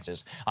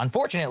circumstances.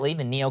 Unfortunately,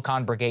 the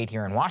neocon brigade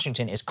here in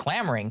Washington is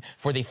clamoring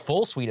for the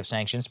full suite of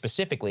sanctions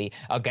specifically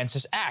against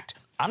this act.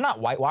 I'm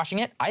not whitewashing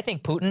it. I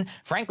think Putin,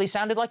 frankly,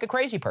 sounded like a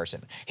crazy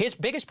person. His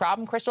biggest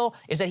problem, Crystal,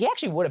 is that he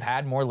actually would have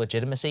had more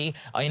legitimacy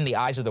in the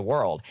eyes of the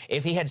world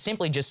if he had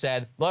simply just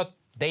said, look,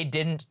 they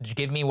didn't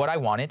give me what I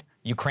wanted.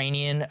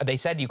 They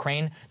said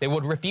Ukraine, they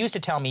would refuse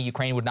to tell me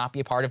Ukraine would not be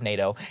a part of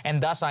NATO,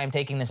 and thus I am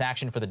taking this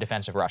action for the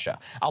defense of Russia.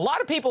 A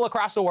lot of people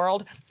across the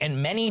world,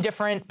 in many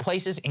different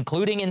places,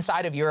 including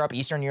inside of Europe,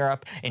 Eastern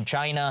Europe, in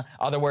China,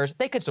 otherwise,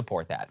 they could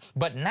support that.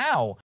 But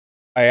now...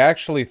 I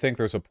actually think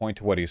there's a point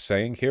to what he's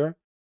saying here.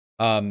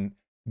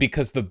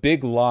 Because the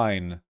big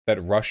line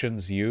that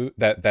Russians use,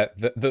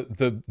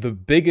 the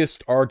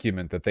biggest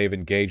argument that they've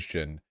engaged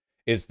in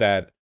is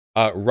that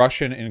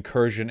Russian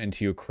incursion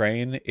into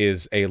Ukraine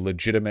is a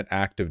legitimate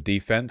act of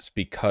defense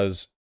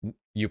because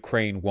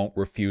Ukraine won't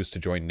refuse to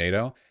join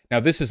NATO. Now,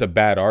 this is a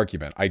bad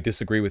argument. I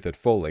disagree with it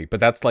fully, but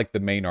that's like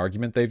the main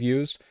argument they've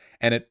used.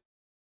 And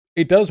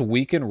it does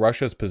weaken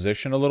Russia's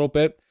position a little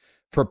bit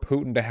for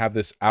Putin to have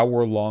this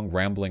hour-long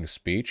rambling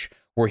speech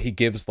where he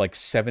gives like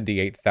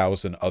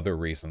 78,000 other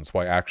reasons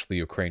why actually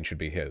Ukraine should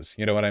be his.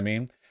 You know what I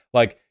mean?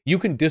 Like, you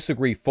can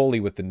disagree fully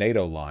with the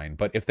NATO line,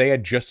 but if they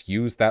had just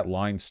used that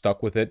line,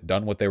 stuck with it,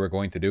 done what they were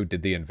going to do,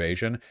 did the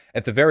invasion,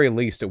 at the very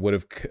least, it would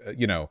have,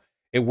 you know,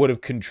 it would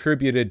have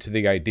contributed to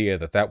the idea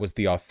that that was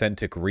the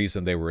authentic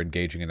reason they were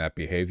engaging in that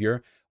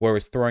behavior,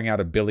 whereas throwing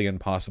out a billion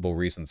possible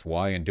reasons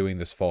why and doing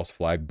this false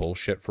flag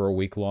bullshit for a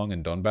week long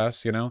in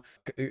Donbass, you know,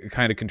 it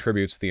kind of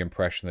contributes to the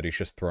impression that he's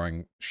just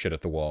throwing shit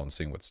at the wall and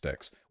seeing what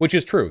sticks, which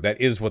is true.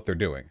 That is what they're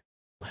doing.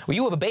 Well,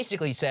 you have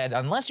basically said,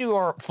 unless you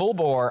are full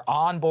bore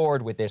on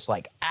board with this,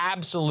 like,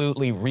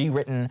 absolutely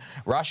rewritten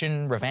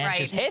Russian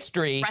revanchist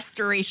history,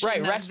 restoration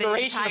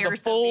of the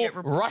full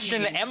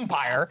Russian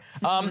Empire,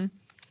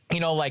 you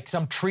know, like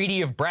some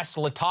Treaty of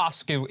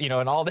Brest-Litovsk, you know,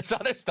 and all this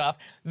other stuff,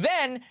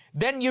 then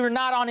you're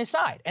not on his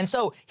side. And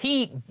so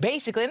he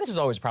basically, and this is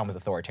always a problem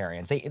with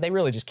authoritarians, they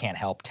really just can't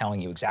help telling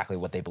you exactly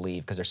what they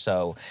believe because they're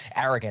so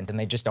arrogant and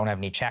they just don't have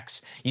any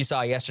checks. You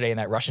saw yesterday in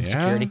that Russian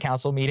Security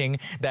Council meeting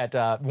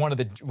that one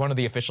of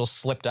the officials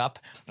slipped up,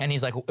 and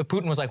he's like,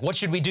 Putin was like, "What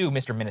should we do,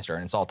 Mr. Minister?"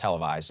 And it's all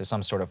televised. It's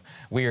some sort of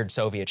weird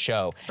Soviet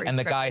show. And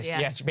the guy,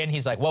 and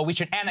he's like, "Well, we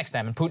should annex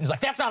them." And Putin's like,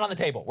 "That's not on the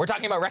table. We're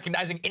talking about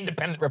recognizing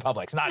independent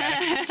republics, not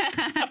annexing."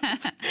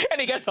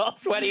 And he gets all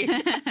sweaty.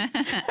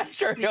 I'm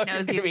sure he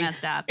knows he's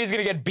messed up. He's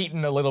going to get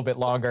beaten a little bit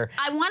longer.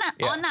 I want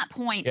to, on that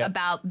point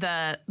about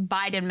the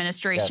Biden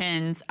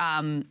administration's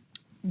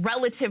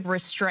relative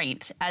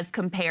restraint as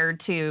compared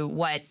to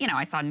what, you know,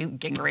 I saw Newt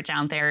Gingrich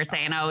out there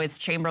saying, oh, it's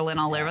Chamberlain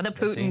all over. The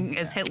Putin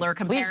is Hitler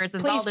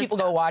comparisons. Please people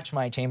go watch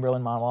my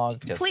Chamberlain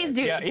monologue. Please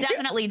do.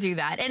 Definitely do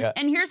that.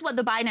 And here's what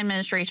the Biden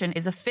administration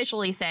is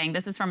officially saying.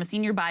 This is from a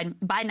senior Biden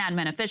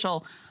admin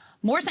official.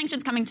 More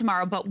sanctions coming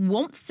tomorrow, but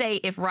won't say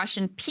if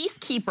Russian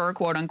peacekeeper,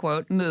 quote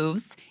unquote,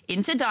 moves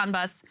into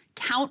Donbas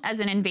count as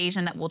an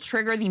invasion that will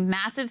trigger the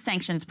massive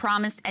sanctions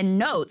promised, and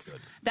notes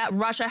that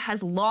Russia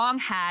has long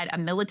had a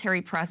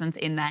military presence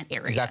in that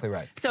area. Exactly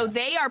right. So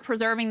they are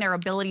preserving their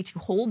ability to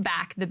hold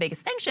back the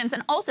biggest sanctions.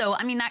 And also,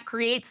 I mean, that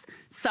creates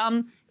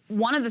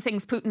one of the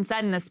things Putin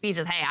said in this speech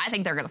is, hey, I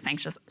think they're going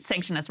to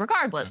sanction us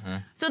regardless.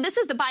 So this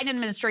is the Biden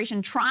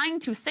administration trying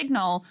to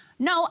signal,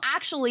 no,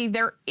 actually,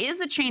 there is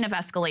a chain of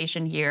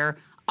escalation here.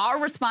 Our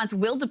response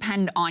will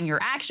depend on your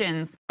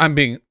actions. I'm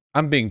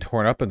being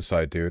torn up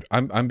inside, dude.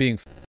 I'm being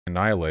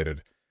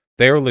annihilated.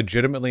 They are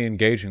legitimately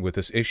engaging with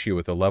this issue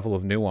with a level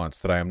of nuance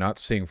that I am not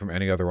seeing from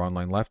any other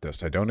online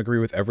leftist. I don't agree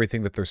with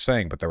everything that they're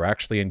saying, but they're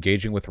actually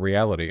engaging with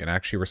reality and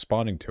actually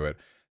responding to it.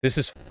 This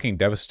is fucking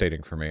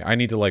devastating for me. I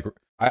need to, like,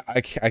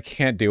 I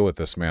can't deal with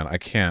this, man. I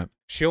can't.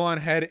 Chill on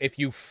head, if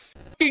you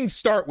fucking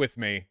start with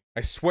me,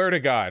 I swear to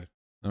God.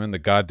 I'm in the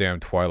goddamn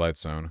Twilight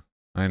Zone.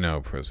 I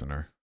know,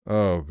 prisoner.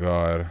 Oh,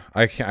 God.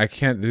 I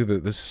can't do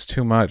this. This is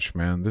too much,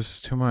 man. This is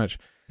too much.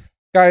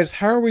 Guys,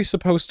 how are we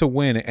supposed to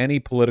win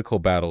any political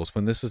battles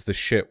when this is the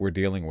shit we're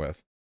dealing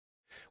with?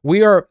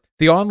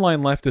 The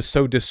online left is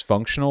so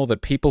dysfunctional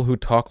that people who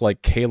talk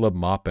like Caleb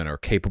Maupin are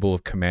capable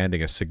of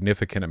commanding a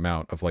significant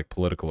amount of, like,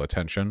 political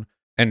attention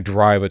and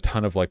drive a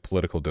ton of, like,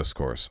 political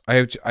discourse.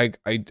 I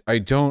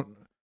don't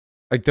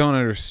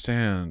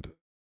understand.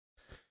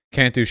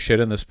 Can't do shit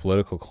in this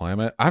political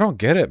climate. I don't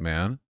get it,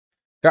 man.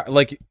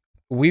 Like,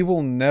 we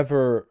will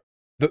never...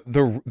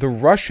 The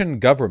Russian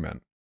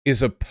government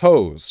is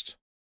opposed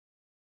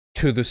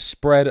to the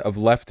spread of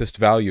leftist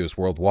values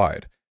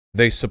worldwide.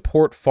 They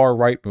support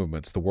far-right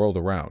movements the world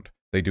around.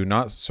 They do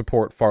not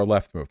support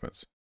far-left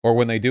movements. Or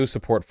when they do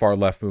support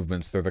far-left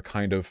movements, they're the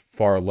kind of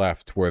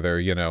far-left where they're,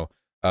 you know,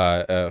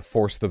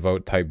 force the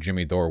vote type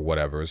Jimmy Dore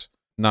whatevers.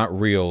 Not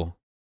real,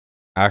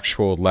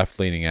 actual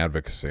left-leaning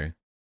advocacy.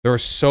 There are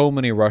so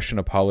many Russian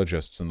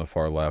apologists in the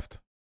far left.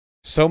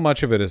 So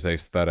much of it is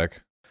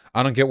aesthetic.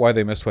 I don't get why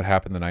they missed what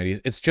happened in the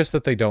 90s. It's just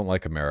that they don't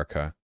like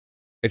America.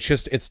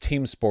 It's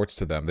team sports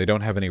to them. They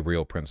don't have any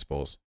real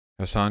principles.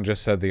 Hassan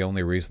just said the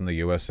only reason the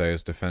USA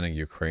is defending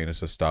Ukraine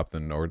is to stop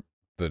the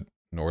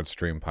Nord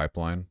Stream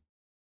pipeline.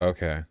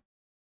 Okay.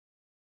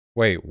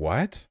 Wait,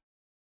 what?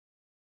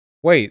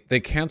 Wait, they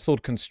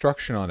canceled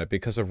construction on it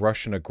because of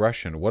Russian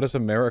aggression. What is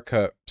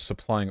America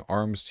supplying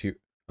arms to?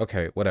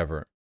 Okay,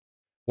 whatever.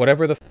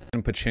 Whatever the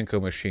f***ing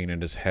pachinko machine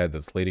in his head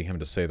that's leading him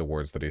to say the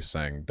words that he's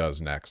saying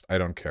does next. I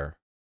don't care.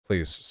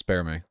 Please,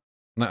 spare me.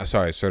 No,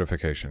 sorry,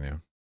 certification, yeah.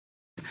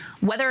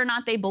 Whether or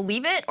not they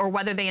believe it or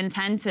whether they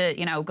intend to,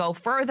 go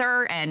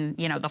further and,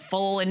 the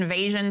full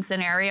invasion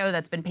scenario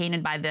that's been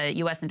painted by the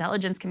U.S.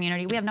 intelligence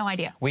community, we have no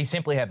idea. We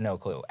simply have no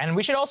clue. And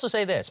we should also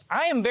say this.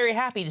 I am very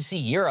happy to see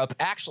Europe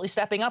actually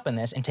stepping up in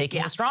this and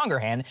taking a stronger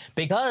hand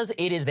because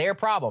it is their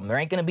problem. There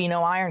ain't going to be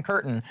no Iron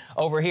Curtain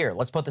over here.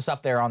 Let's put this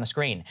up there on the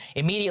screen.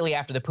 Immediately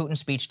after the Putin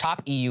speech,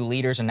 top EU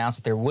leaders announced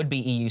that there would be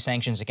EU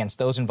sanctions against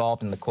those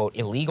involved in the, quote,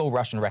 illegal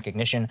Russian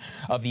recognition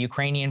of the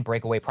Ukrainian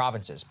breakaway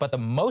provinces. But the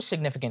most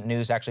significant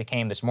news actually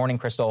came this morning,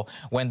 Crystal,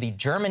 when the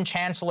German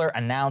chancellor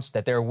announced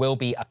that there will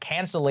be a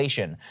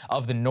cancellation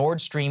of the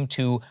Nord Stream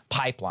 2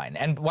 pipeline.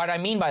 And what I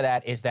mean by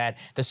that is that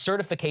the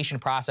certification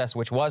process,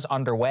 which was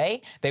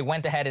underway, they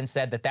went ahead and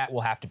said that that will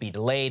have to be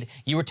delayed.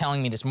 You were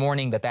telling me this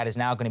morning that that is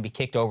now going to be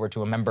kicked over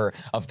to a member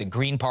of the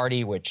Green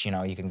Party, which,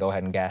 you can go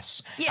ahead and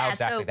guess how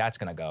exactly that's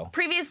going to go.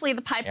 Previously,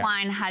 the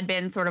pipeline had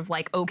been sort of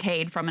like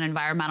okayed from an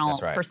environmental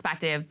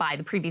perspective by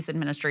the previous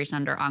administration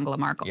under Angela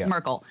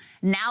Merkel.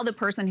 Now the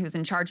person who's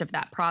in charge of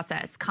that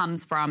process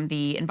comes from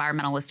the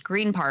environmentalist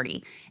Green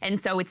Party. And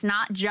so it's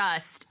not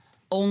just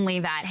only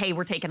that, hey,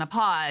 we're taking a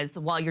pause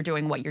while you're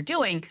doing what you're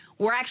doing.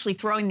 We're actually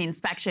throwing the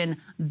inspection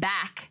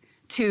back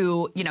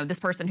to, this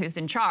person who's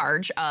in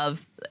charge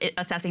of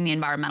assessing the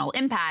environmental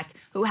impact,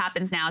 who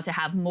happens now to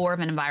have more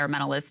of an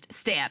environmentalist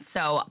stance.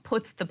 So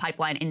puts the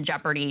pipeline in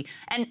jeopardy.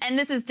 And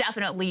this is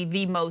definitely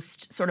the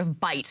most sort of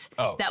bite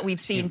that we've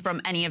seen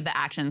from any of the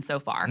actions so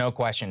far. No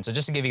question. So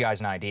just to give you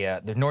guys an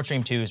idea, the Nord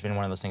Stream 2 has been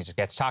one of those things that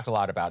gets talked a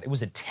lot about. It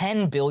was a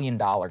 $10 billion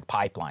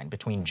pipeline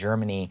between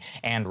Germany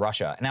and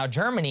Russia. Now,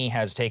 Germany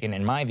has taken,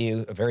 in my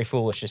view, very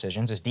foolish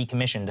decisions, has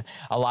decommissioned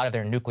a lot of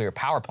their nuclear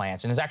power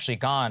plants and has actually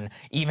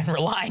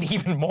relied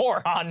even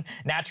more on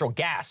natural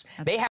gas.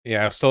 They have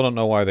I still don't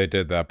know why they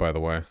did that, by the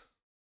way.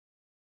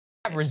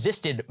 Have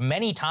resisted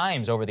many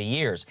times over the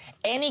years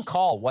any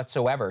call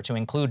whatsoever to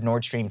include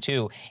Nord Stream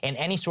 2 in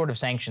any sort of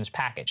sanctions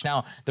package.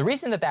 Now, the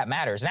reason that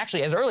matters, and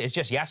actually as early as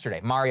just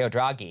yesterday, Mario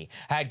Draghi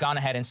had gone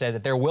ahead and said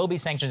that there will be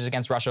sanctions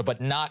against Russia, but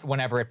not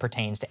whenever it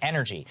pertains to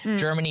energy.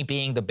 Germany,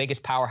 being the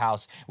biggest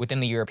powerhouse within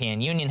the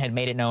European Union, had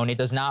made it known it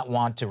does not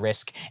want to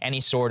risk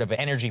any sort of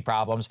energy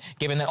problems,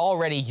 given that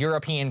already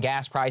European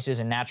gas prices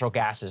and natural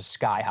gas is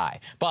sky high.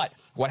 But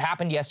what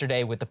happened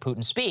yesterday with the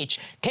Putin speech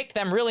kicked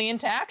them really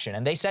into action,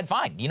 and they said,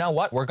 fine, you know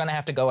what? We're going to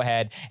have to go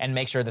ahead and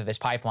make sure that this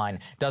pipeline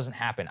doesn't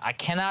happen. I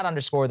cannot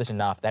underscore this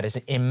enough. That is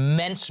an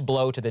immense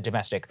blow to the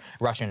domestic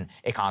Russian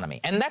economy.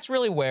 And that's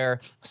really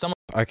where some...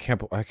 I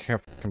can't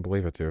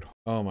believe it, dude.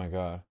 Oh my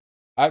God.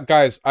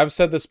 Guys, I've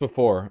said this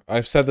before,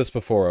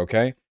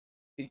 okay?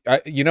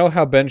 You know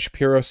how Ben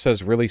Shapiro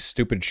says really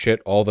stupid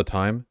shit all the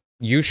time?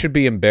 You should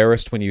be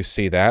embarrassed when you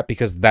see that,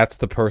 because that's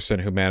the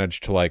person who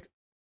managed to,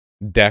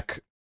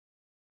 deck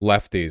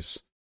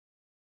lefties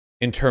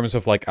in terms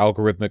of,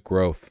 algorithmic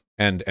growth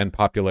and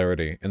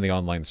popularity in the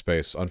online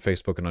space on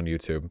Facebook and on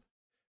YouTube.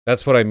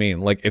 That's what I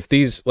mean. If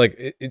these, we're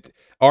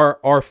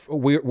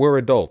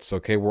adults,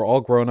 okay? We're all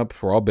grown up.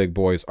 We're all big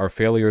boys. Our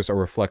failures are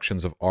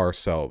reflections of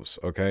ourselves,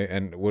 okay?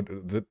 And what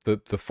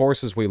the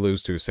forces we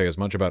lose to say as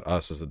much about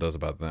us as it does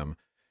about them.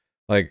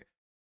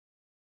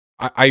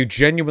 I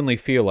genuinely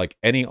feel like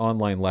any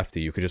online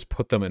lefty, you could just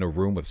put them in a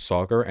room with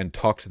Sauger and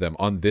talk to them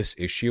on this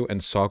issue, and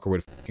Sauger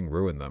would fucking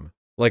ruin them.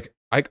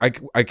 I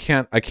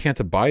can't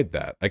abide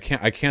that. I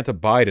can't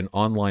abide an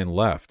online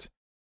left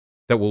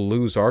that will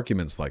lose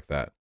arguments like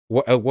that.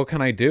 What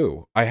can I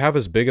do? I have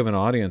as big of an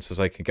audience as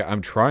I can get.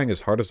 I'm trying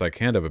as hard as I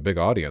can to have a big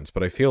audience,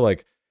 but I feel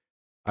like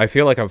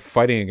I'm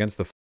fighting against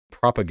the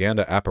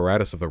propaganda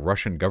apparatus of the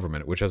Russian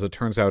government, which, as it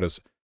turns out,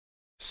 is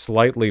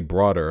slightly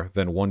broader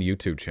than one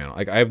YouTube channel.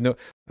 I have no...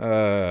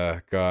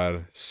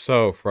 God.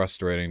 So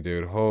frustrating,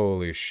 dude.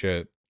 Holy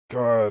shit.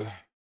 God.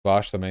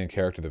 Bosch, the main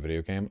character of the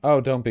video game.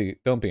 Oh, don't be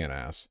an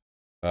ass.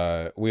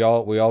 We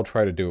all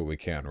try to do what we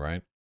can,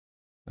 right?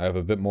 I have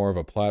a bit more of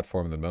a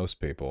platform than most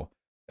people.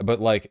 But,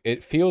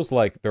 it feels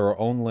like there are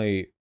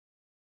only...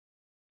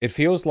 It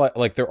feels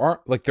like there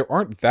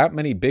aren't that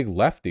many big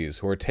lefties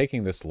who are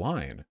taking this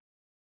line.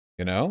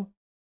 You know?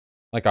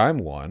 I'm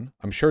one.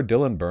 I'm sure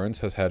Dylan Burns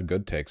has had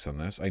good takes on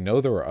this. I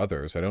know there are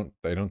others. I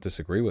don't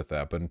disagree with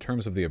that. But in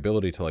terms of the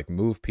ability to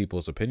move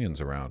people's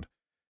opinions around,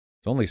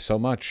 it's only so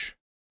much.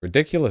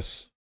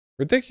 Ridiculous.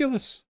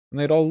 Ridiculous. And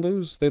they'd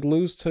lose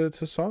to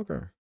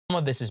Sauger. Some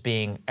of this is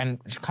being, and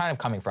kind of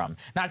coming from,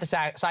 not to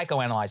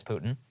psychoanalyze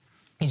Putin,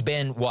 He's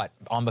been, what,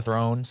 on the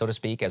throne, so to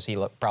speak, as he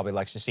probably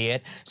likes to see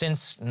it,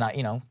 since,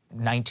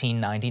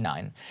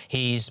 1999.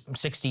 He's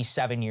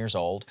 67 years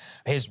old.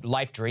 His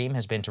life dream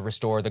has been to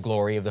restore the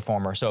glory of the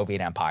former Soviet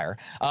Empire.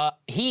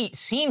 He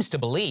seems to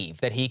believe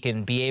that he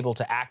can be able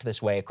to act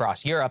this way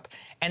across Europe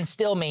and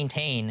still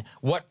maintain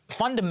what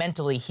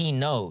fundamentally he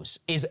knows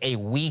is a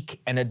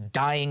weak and a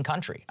dying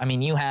country. I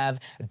mean, you have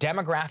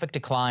demographic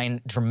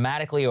decline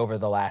dramatically over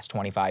the last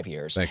 25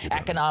 years,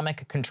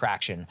 economic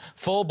contraction,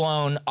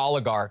 full-blown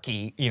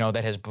oligarchy,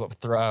 that has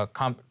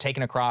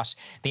taken across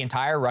the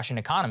entire Russian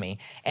economy.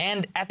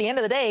 And at the end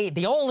of the day,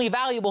 the only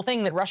valuable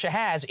thing that Russia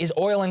has is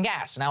oil and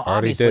gas. Now,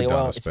 obviously,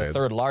 oil, it's the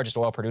third largest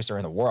oil producer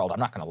in the world. I'm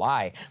not going to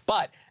lie.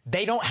 But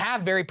they don't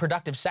have very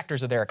productive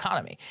sectors of their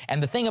economy.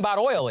 And the thing about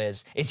oil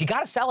is you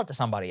got to sell it to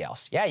somebody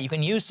else. Yeah, you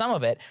can use some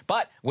of it,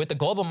 but with the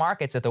global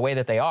markets at the way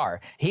that they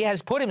are, he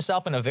has put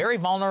himself in a very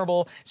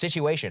vulnerable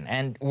situation.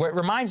 And what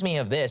reminds me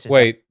of this is—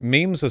 Wait,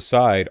 memes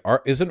aside,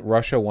 isn't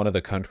Russia one of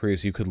the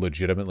countries you could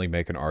legitimately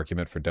make an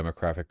argument for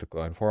demographic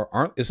decline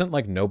for? Isn't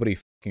like nobody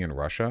fucking in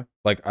Russia?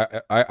 Like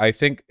I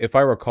think if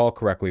I recall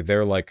correctly,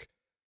 they're like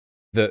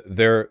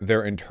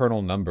their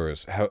internal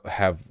numbers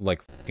have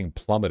like fucking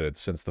plummeted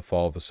since the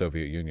fall of the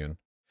Soviet Union.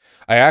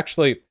 I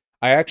actually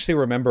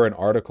remember an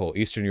article,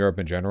 Eastern Europe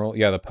in general,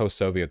 yeah, the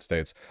post-Soviet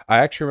states. I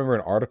actually remember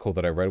an article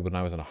that I read when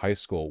I was in high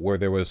school where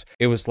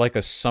it was like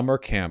a summer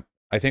camp.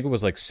 I think it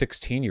was like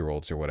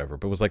 16-year-olds or whatever,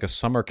 but it was like a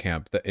summer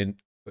camp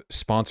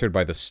sponsored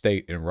by the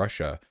state in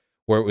Russia,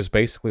 where it was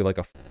basically like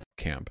a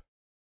camp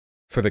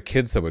for the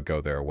kids that would go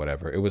there or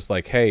whatever. It was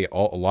like, hey, a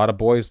lot of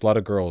boys, a lot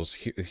of girls,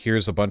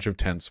 here's a bunch of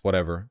tents,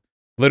 whatever.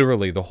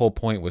 Literally, the whole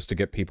point was to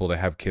get people to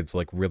have kids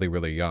like really,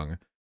 really young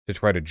to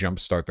try to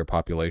jumpstart their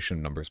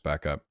population numbers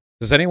back up.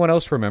 Does anyone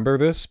else remember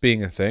this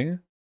being a thing?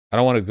 I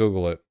don't want to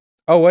Google it.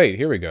 Oh, wait,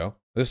 here we go.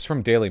 This is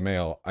from Daily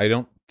Mail. I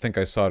don't think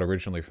I saw it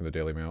originally from the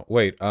Daily Mail.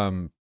 Wait,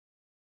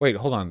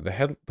 hold on.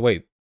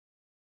 The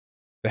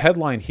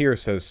headline here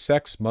says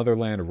Sex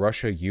Motherland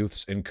Russia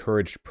Youths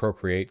Encouraged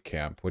Procreate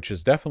Camp, which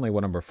is definitely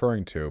what I'm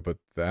referring to, but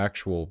the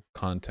actual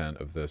content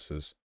of this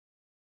is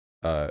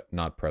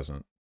not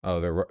present. Oh,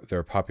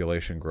 their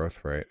population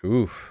growth rate.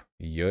 Oof.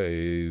 Yeah,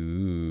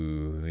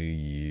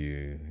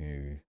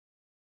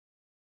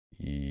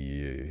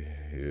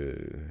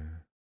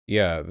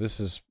 this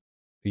is,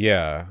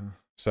 yeah.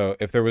 So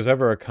if there was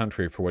ever a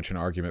country for which an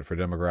argument for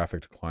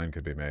demographic decline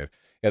could be made,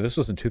 yeah, this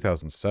was in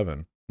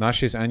 2007.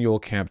 Nashi's annual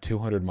camp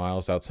 200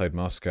 miles outside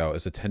Moscow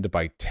is attended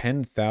by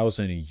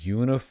 10,000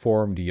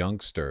 uniformed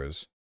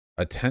youngsters.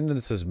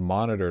 Attendance is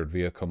monitored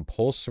via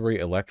compulsory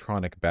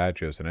electronic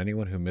badges, and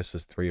anyone who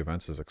misses 3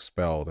 events is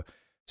expelled.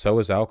 So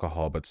is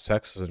alcohol, but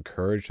sex is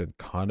encouraged and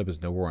condom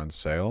is nowhere on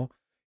sale.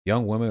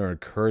 Young women are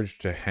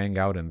encouraged to hang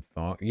out in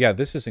thong. Yeah,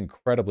 this is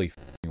incredibly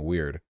f***ing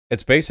weird.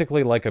 It's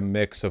basically like a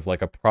mix of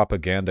like a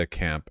propaganda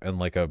camp and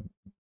like a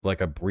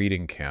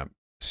breeding camp.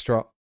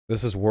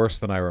 This is worse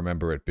than I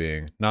remember it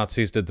being.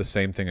 Nazis did the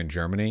same thing in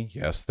Germany.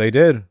 Yes, they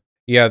did.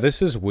 Yeah,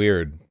 this is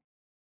weird.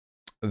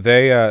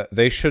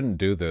 They shouldn't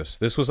do this.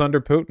 This was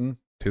under Putin.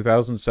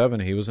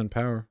 2007, he was in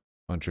power.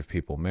 Bunch of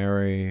people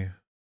marry.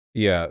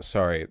 Yeah,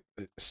 sorry.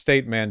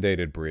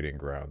 State-mandated breeding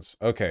grounds.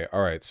 Okay,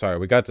 all right. Sorry,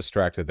 we got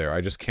distracted there.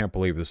 I just can't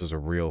believe this is a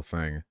real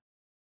thing.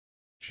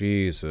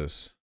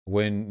 Jesus.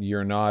 When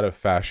you're not a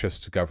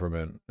fascist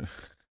government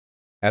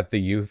at the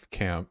youth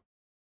camp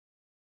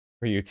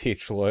where you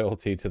teach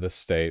loyalty to the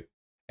state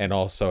and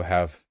also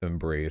have them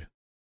breed.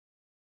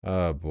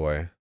 Oh,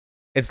 boy.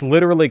 It's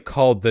literally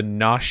called the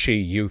Nashi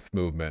Youth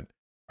Movement.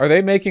 Are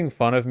they making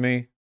fun of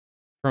me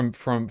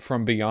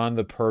from beyond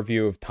the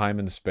purview of time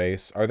and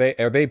space? Are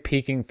they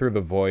peeking through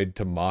the void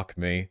to mock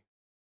me?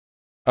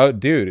 Oh,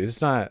 dude,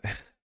 it's not.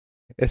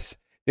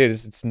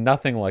 It's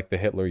nothing like the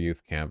Hitler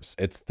youth camps.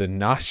 It's the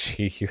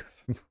Nashi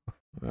youth.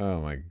 Oh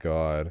my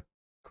God.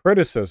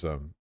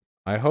 Criticism.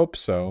 I hope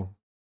so.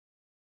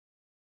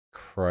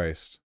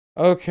 Christ.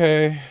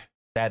 Okay.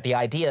 That the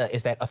idea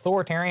is that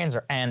authoritarians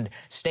and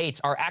states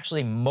are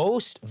actually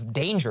most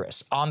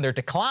dangerous on their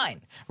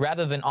decline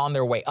rather than on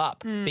their way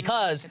up.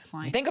 Because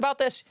you think about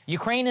this,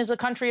 Ukraine is a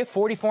country of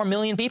 44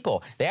 million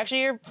people. They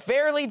actually are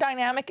fairly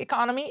dynamic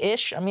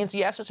economy-ish. I mean,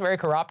 yes, it's very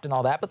corrupt and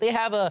all that, but they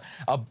have a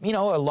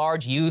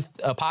large youth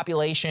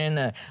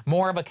population,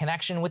 more of a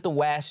connection with the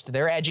West.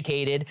 They're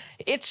educated.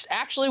 It's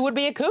actually would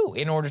be a coup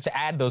in order to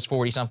add those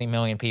 40-something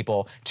million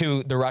people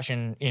to the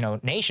Russian,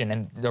 nation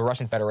and the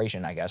Russian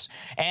Federation, I guess.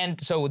 And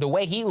so the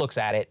way he looks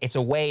at it, it's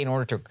a way in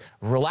order to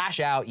lash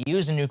out,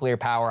 use the nuclear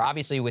power,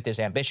 obviously with his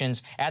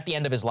ambitions at the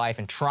end of his life,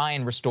 and try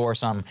and restore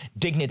some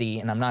dignity,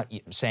 and I'm not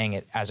saying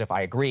it as if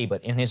I agree,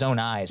 but in his own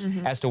eyes,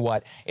 as to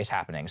what is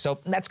happening. So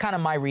that's kind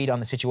of my read on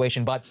the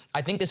situation, but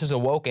I think this is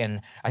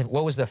awoken.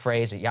 What was the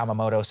phrase that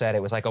Yamamoto said?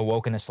 It was like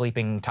awoken a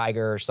sleeping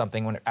tiger or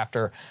something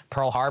after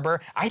Pearl Harbor.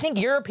 I think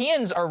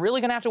Europeans are really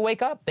going to have to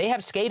wake up. They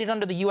have skated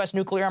under the U.S.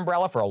 nuclear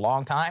umbrella for a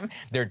long time.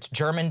 Their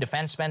German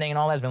defense spending and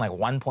all that has been like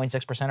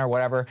 1.6% or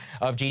whatever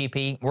of GDP.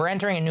 We're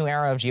entering a new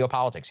era of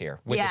geopolitics here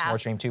with this Nord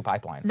Stream 2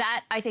 pipeline.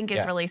 That, I think,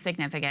 is really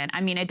significant.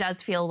 I mean, it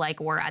does feel like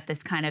we're at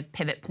this kind of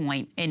pivot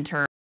point in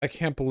terms I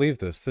can't believe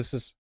this.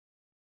 This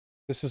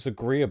is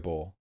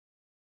agreeable.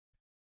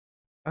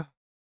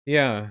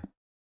 Yeah.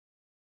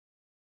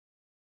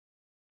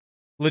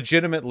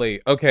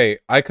 Legitimately, okay,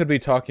 I could be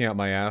talking out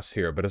my ass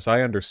here, but as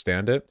I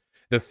understand it,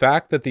 the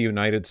fact that the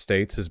United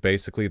States is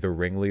basically the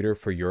ringleader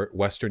for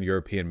Western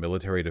European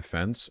military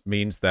defense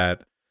means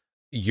that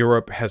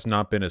Europe has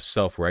not been as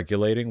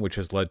self-regulating, which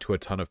has led to a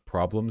ton of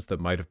problems that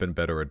might have been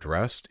better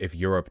addressed if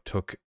Europe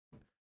took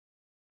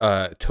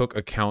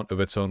account of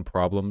its own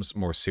problems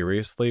more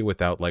seriously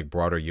without like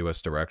broader US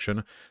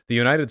direction. The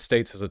United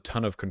States has a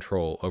ton of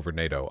control over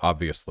NATO,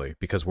 obviously,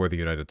 because we're the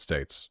United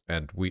States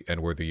and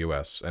we're the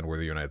US and we're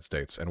the United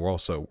States and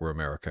we're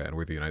America and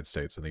we're the United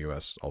States and the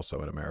US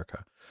also in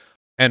America.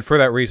 And for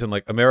that reason,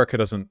 like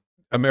America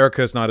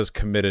is not as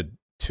committed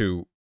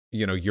to,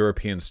 you know,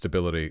 European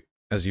stability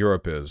as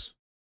Europe is.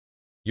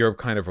 Europe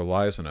kind of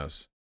relies on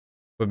us.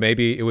 But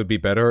maybe it would be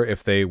better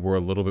if they were a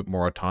little bit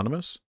more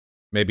autonomous.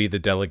 Maybe the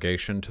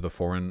delegation to the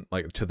foreign,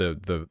 like to the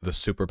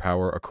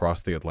superpower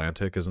across the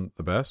Atlantic isn't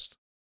the best.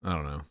 I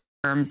don't know.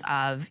 In terms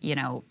of, you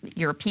know,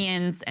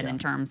 Europeans and in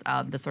terms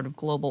of the sort of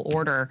global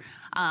order,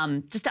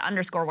 just to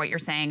underscore what you're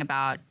saying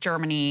about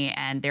Germany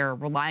and their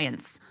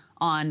reliance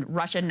on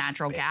Russian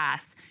natural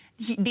gas.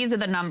 These are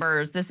the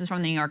numbers. This is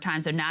from the New York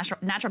Times. So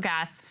natural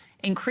gas,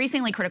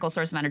 increasingly critical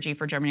source of energy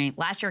for Germany,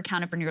 last year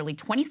accounted for nearly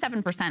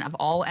 27% of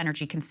all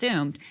energy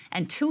consumed,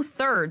 and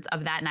 2/3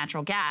 of that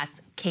natural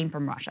gas came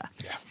from Russia.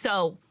 Yeah.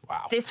 So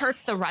this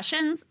hurts the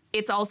Russians.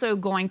 It's also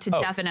going to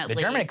definitely...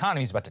 The German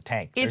economy is about to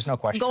tank. There's no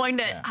question. It's going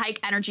to hike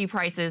energy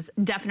prices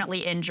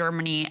definitely in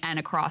Germany and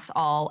across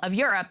all of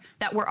Europe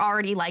that were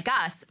already, like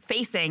us,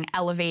 facing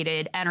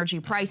elevated energy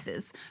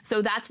prices.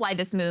 So that's why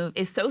this move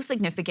is so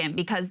significant,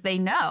 because they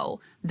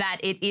know that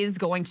it is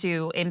going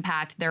to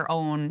impact their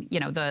own, you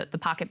know, the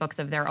pocketbooks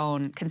of their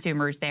own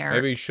consumers there.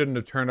 Maybe you shouldn't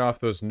have turned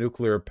off those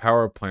nuclear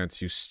power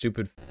plants, you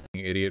stupid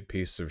idiot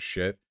piece of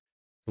shit.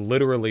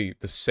 Literally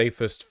the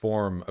safest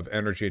form of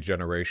energy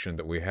generation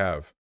that we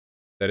have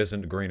that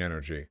isn't green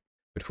energy.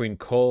 Between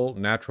coal,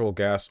 natural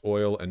gas,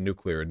 oil, and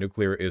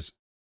nuclear is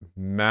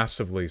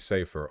massively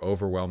safer,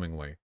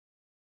 overwhelmingly.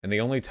 And the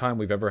only time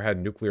we've ever had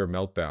nuclear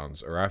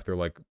meltdowns are after,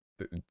 like,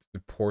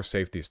 the poor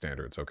safety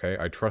standards, okay?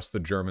 I trust the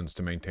Germans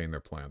to maintain their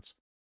plants.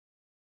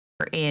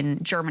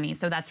 In Germany,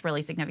 so that's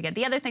really significant.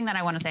 The other thing that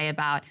I want to say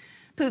about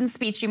Putin's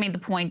speech, you made the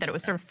point that it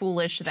was sort of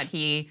foolish that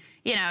he,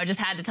 you know, just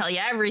had to tell you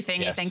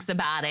everything he thinks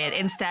about it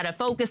instead of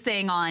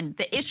focusing on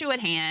the issue at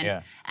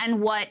hand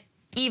and what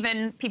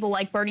even people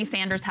like Bernie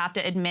Sanders have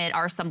to admit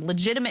are some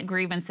legitimate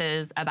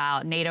grievances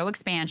about NATO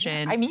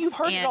expansion. I mean, you've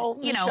heard it all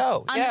in the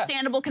show.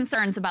 Understandable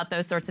concerns about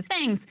those sorts of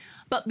things.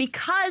 But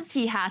because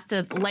he has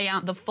to lay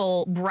out the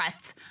full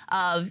breadth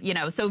of, you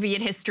know,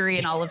 Soviet history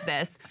and all of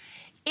this,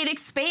 it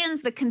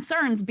expands the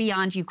concerns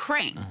beyond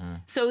Ukraine,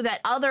 so that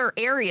other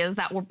areas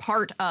that were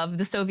part of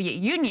the Soviet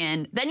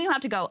Union, then you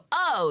have to go,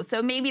 oh,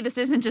 so maybe this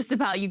isn't just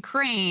about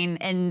Ukraine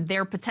and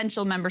their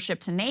potential membership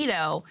to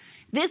NATO.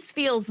 This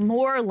feels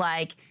more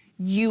like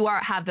you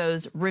have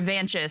those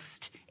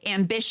revanchist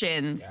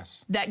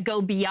ambitions that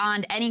go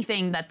beyond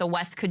anything that the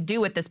West could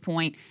do at this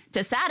point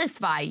to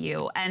satisfy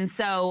you. And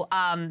so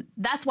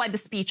that's why the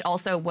speech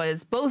also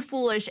was both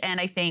foolish and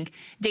I think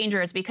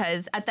dangerous,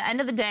 because at the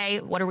end of the day,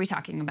 what are we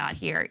talking about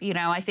here? You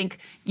know, I think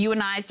you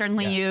and I,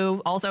 certainly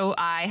you, also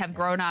I have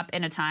grown up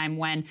in a time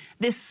when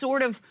this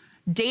sort of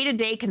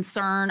day-to-day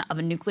concern of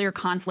a nuclear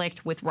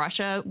conflict with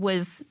Russia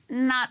was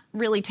not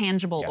really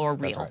tangible or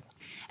real. Right.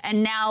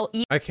 And now...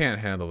 I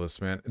can't handle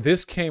this, man.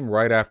 This came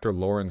right after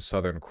Lauren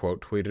Southern quote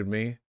tweeted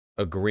me,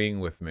 agreeing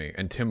with me,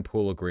 and Tim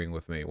Pool agreeing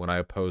with me when I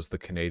opposed the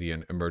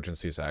Canadian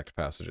Emergencies Act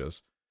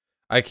passages.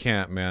 I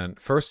can't, man.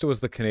 First it was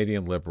the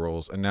Canadian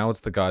Liberals, and now it's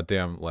the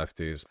goddamn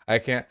lefties. I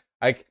can't...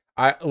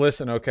 I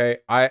listen, okay?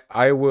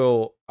 I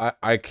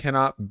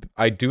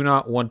do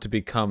not want to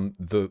become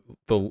the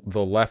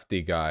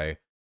lefty guy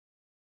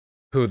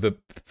who the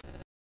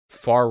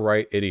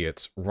far-right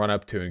idiots run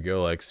up to and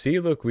go like, see,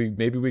 look,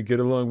 maybe we get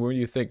along, what do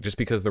you think? Just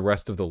because the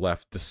rest of the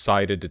left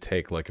decided to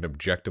take like an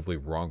objectively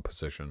wrong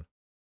position.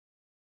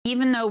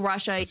 Even though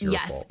Russia,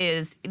 yes,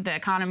 the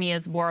economy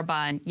is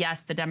moribund,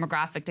 yes, the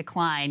demographic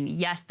decline,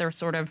 yes, they're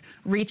sort of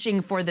reaching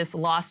for this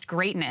lost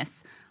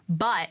greatness,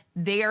 but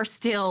they are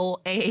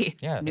still a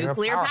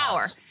nuclear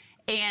power.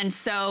 And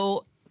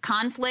so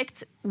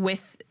conflict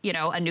with, you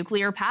know, a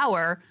nuclear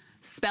power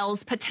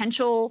spells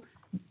potential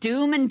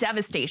doom and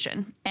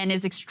devastation and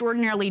is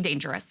extraordinarily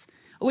dangerous,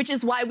 which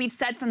is why we've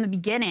said from the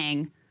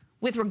beginning,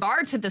 with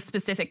regard to the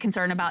specific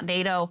concern about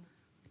NATO,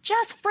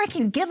 just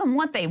freaking give them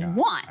what they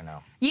want. I know.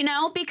 You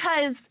know,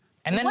 because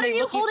what are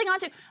you holding on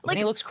to? Like,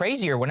 he looks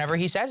crazier whenever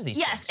he says these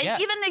things. Yes,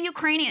 and even the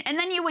Ukrainian, and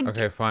then you would...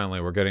 Okay,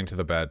 finally, we're getting to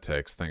the bad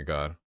takes, thank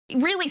God.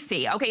 Really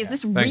see, okay, is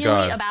this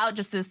really about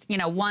just this, you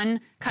know,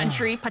 one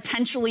country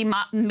potentially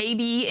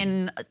maybe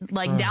in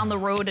like down the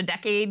road a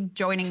decade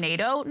joining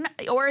NATO,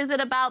 or is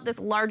it about this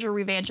larger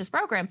revanchist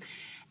program?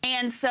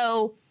 And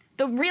so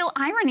the real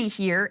irony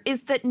here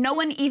is that no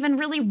one even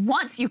really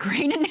wants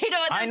Ukraine and NATO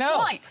at this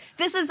point.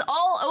 This is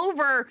all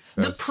over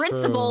the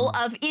principle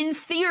of, in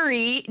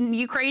theory,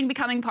 Ukraine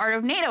becoming part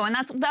of NATO. And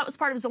that was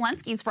part of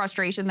Zelensky's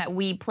frustration that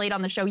we played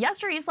on the show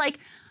yesterday. He's like,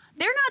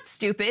 they're not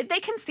stupid.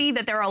 They can see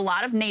that there are a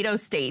lot of NATO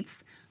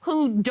states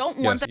who don't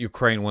want...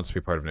 Ukraine wants to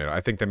be part of NATO.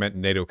 I think they meant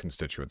NATO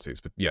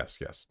constituencies, but yes,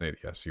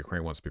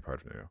 Ukraine wants to be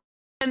part of NATO.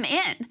 ...them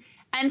in.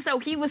 And so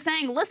he was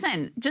saying,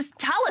 listen, just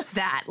tell us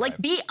that. Like,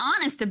 be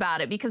honest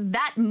about it, because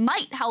that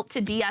might help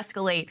to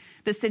de-escalate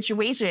the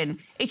situation.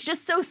 It's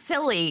just so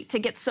silly to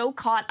get so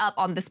caught up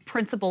on this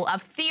principle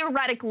of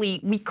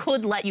theoretically we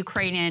could let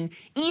Ukraine in,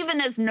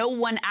 even as no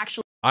one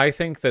actually... I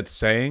think that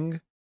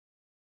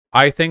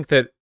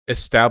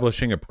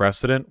establishing a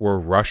precedent where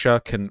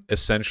Russia can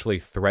essentially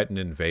threaten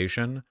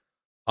invasion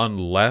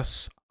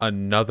unless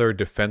another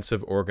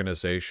defensive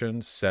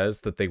organization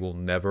says that they will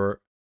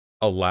never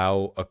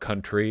allow a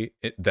country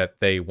that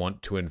they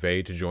want to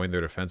invade to join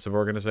their defensive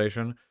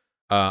organization,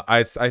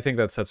 I think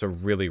that sets a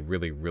really,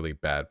 really, really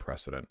bad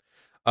precedent.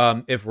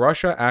 If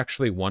Russia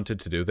actually wanted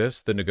to do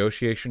this, the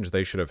negotiations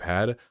they should have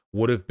had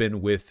would have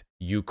been with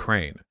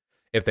Ukraine.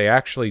 If they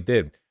actually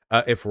did,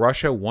 if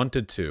Russia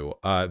wanted to,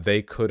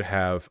 they could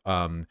have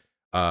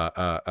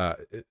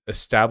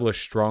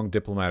established strong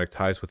diplomatic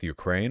ties with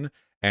Ukraine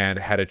and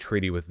had a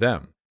treaty with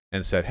them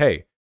and said,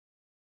 hey,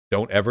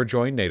 don't ever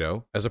join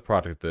NATO as a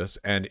product of this,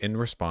 and in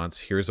response,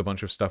 here's a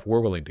bunch of stuff we're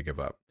willing to give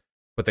up.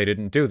 But they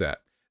didn't do that.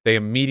 They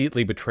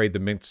immediately betrayed the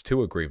Minsk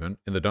II agreement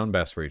in the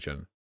Donbass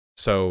region.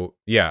 So,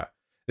 yeah,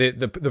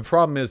 the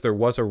problem is there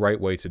was a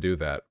right way to do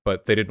that,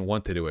 but they didn't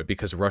want to do it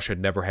because Russia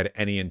never had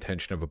any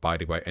intention of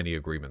abiding by any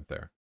agreement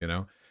there, you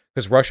know?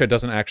 Because Russia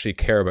doesn't actually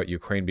care about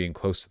Ukraine being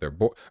close to their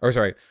border. Or,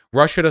 sorry,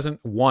 Russia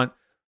doesn't want...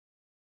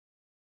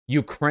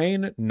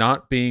 Ukraine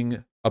not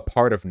being a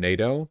part of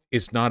NATO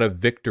is not a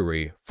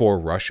victory for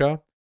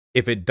Russia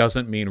if it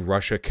doesn't mean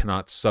Russia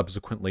cannot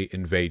subsequently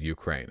invade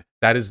Ukraine.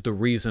 That is the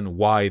reason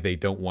why they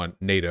don't want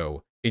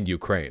NATO in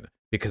Ukraine,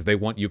 because they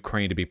want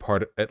Ukraine to be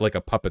part of, like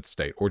a puppet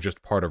state or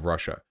just part of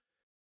Russia.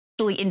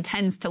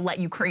 Intends to let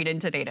Ukraine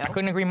into NATO. I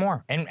couldn't agree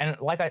more. And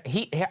like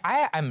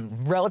I'm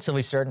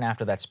relatively certain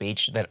after that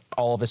speech that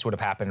all of this would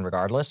have happened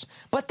regardless,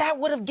 but that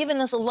would have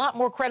given us a lot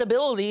more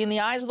credibility in the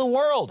eyes of the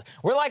world.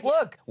 We're like,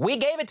 look, we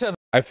gave it to them.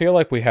 I feel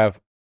like we have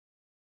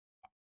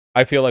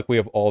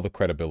all the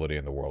credibility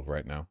in the world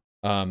right now.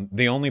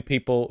 The only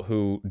people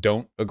who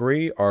don't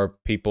agree are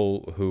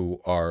people who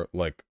are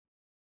like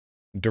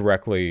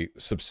directly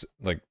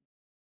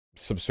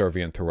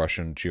subservient to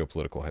Russian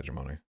geopolitical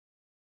hegemony.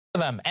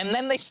 Them, and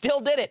then they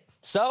still did it.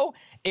 So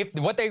if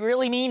what they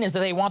really mean is that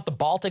they want the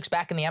Baltics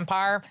back in the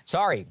empire,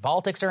 sorry,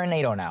 Baltics are in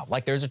NATO now.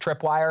 Like, there's a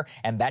tripwire,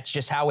 and that's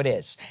just how it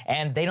is.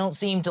 And they don't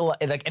seem to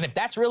like. And if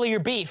that's really your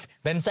beef,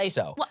 then say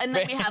so. Well, and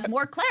then we have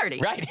more clarity,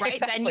 right?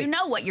 Exactly. Then you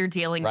know what you're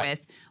dealing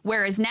with.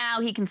 Whereas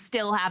now he can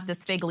still have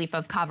this fig leaf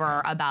of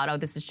cover about, oh,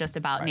 this is just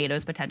about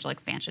NATO's potential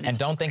expansion. And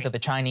don't think that the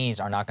Chinese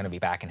are not going to be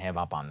backing him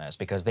up on this,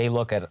 because they're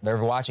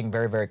watching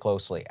very, very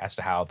closely as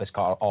to how this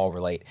all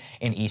relate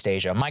in East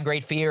Asia. My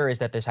great fear is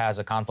that this has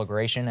a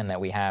conflagration and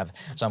that we have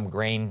some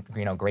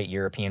great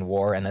European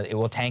war, and that it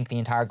will tank the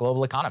entire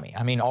global economy.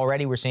 I mean,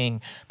 already we're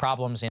seeing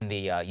problems in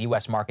the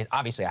U.S. market.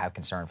 Obviously, I have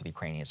concern for the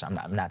Ukrainians. I'm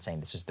not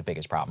saying this is the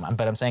biggest problem,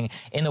 but I'm saying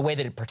in the way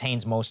that it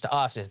pertains most to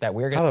us is that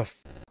we're going to... How the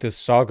f does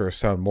Sagar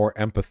sound more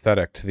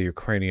empathetic to the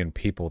Ukrainian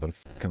people than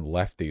fucking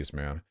lefties,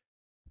 man?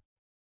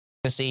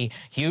 To see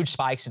huge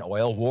spikes in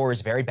oil. War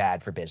is very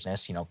bad for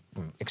business, you know,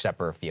 except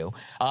for a few.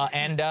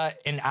 And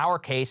in our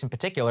case in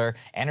particular,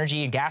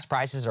 energy and gas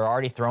prices are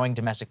already throwing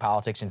domestic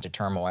politics into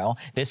turmoil.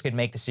 This could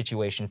make the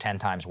situation 10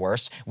 times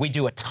worse. We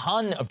do a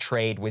ton of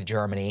trade with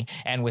Germany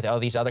and with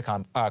all these other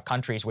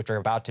countries which are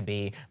about to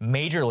be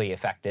majorly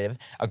effective.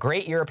 A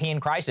great European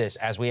crisis,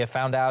 as we have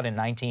found out in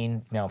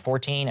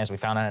 1914, as we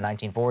found out in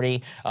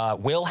 1940,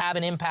 will have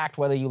an impact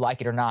whether you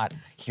like it or not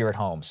here at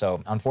home.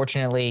 So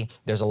unfortunately,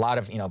 there's a lot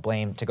of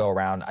blame to go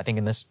around. I think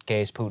in this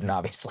case, Putin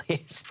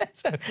obviously is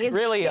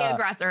really the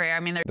aggressor here. I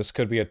mean, this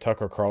could be a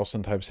Tucker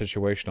Carlson type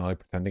situation. I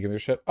pretend to give a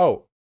shit.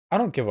 Oh, I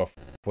don't give a f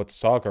what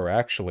Sagar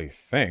actually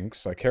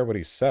thinks. I care what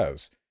he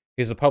says.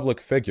 He's a public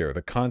figure.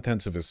 The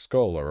contents of his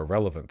skull are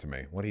irrelevant to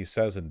me. What he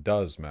says and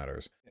does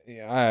matters.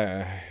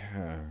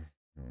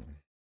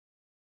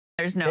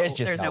 There's no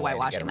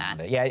whitewashing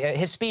that. Yeah,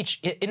 his speech,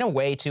 in a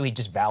way, too, he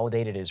just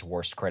validated his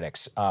worst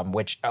critics,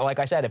 which, like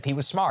I said, if he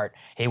was smart,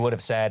 he would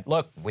have said,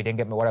 look, we didn't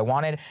get me what I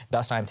wanted,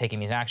 thus I'm taking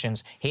these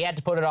actions. He had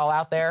to put it all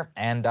out there,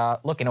 and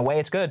look, in a way,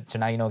 it's good. So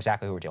now you know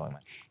exactly who we're dealing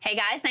with. Hey,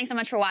 guys, thanks so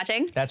much for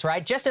watching. That's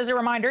right. Just as a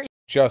reminder.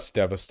 Just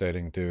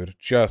devastating, dude.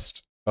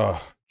 Just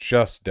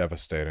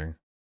devastating.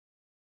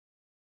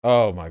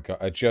 Oh, my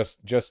God.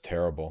 Just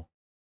terrible.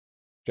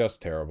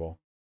 Just terrible.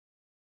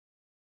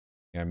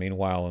 Yeah,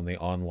 meanwhile, in the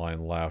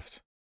online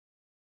left.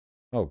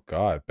 Oh,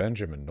 God,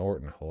 Benjamin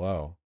Norton,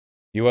 hello.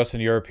 U.S.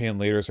 and European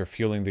leaders are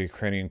fueling the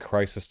Ukrainian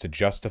crisis to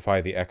justify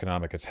the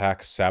economic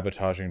attacks,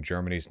 sabotaging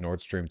Germany's Nord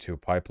Stream 2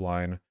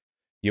 pipeline.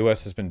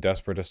 U.S. has been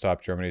desperate to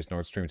stop Germany's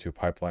Nord Stream 2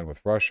 pipeline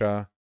with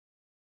Russia.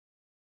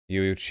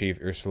 EU chief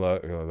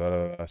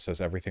Ursula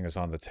says everything is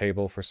on the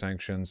table for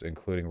sanctions,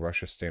 including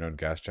Russia's state-owned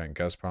gas giant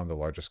Gazprom, the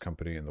largest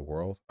company in the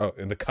world. Oh,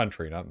 in the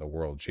country, not in the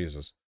world.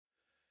 Jesus.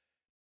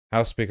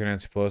 House Speaker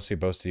Nancy Pelosi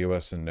boasts the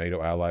U.S. and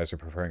NATO allies are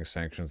preparing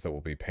sanctions that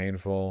will be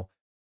painful.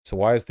 So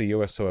why is the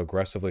U.S. so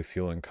aggressively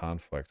fueling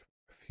conflict?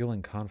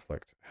 Fueling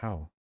conflict?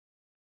 How?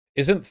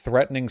 Isn't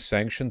threatening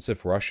sanctions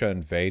if Russia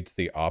invades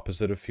the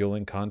opposite of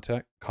fueling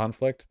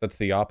conflict? That's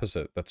the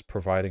opposite. That's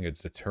providing a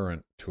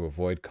deterrent to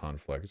avoid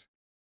conflict.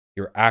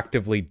 You're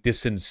actively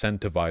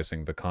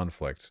disincentivizing the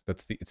conflict.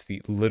 It's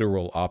the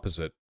literal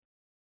opposite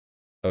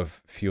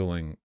of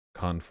fueling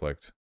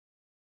conflict.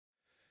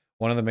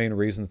 One of the main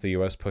reasons the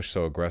U.S. pushed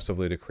so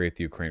aggressively to create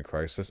the Ukraine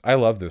crisis. I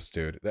love this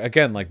dude.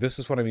 Again, like, this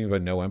is what I mean by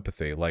no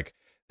empathy. Like,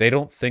 they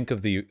don't think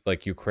of the,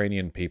 like,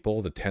 Ukrainian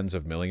people, the tens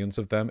of millions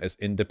of them, as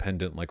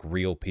independent, like,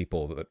 real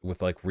people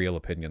with, like, real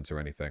opinions or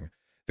anything.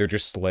 They're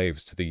just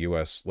slaves to the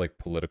U.S., like,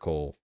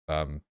 political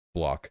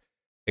bloc.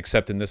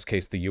 Except in this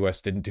case, the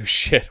U.S. didn't do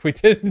shit. We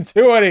didn't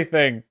do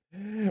anything.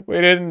 We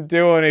didn't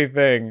do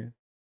anything.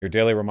 Your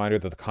daily reminder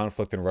that the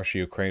conflict in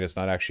Russia-Ukraine is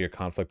not actually a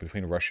conflict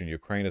between Russia and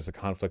Ukraine. It's a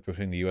conflict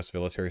between the U.S.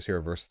 militaries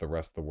here versus the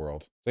rest of the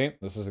world. See?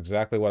 This is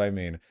exactly what I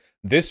mean.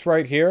 This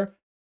right here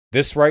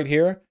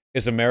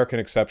is American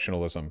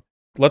exceptionalism.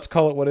 Let's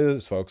call it what it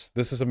is, folks.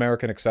 This is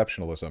American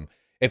exceptionalism.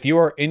 If you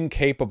are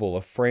incapable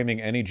of framing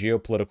any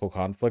geopolitical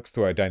conflicts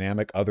through a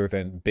dynamic other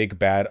than big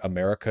bad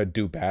America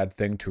do bad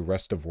thing to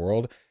rest of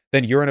world,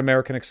 then you're an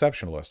American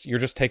exceptionalist. You're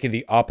just taking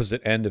the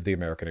opposite end of the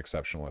American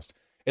exceptionalist.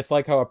 It's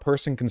like how a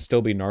person can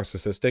still be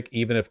narcissistic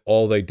even if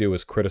all they do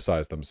is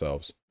criticize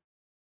themselves.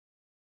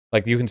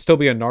 Like, you can still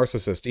be a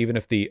narcissist even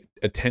if the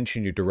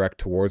attention you direct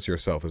towards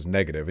yourself is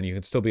negative, and you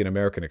can still be an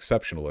American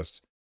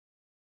exceptionalist.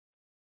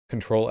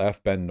 Control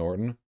F Ben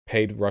Norton.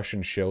 Paid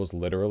Russian shills,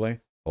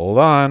 literally. Hold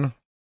on.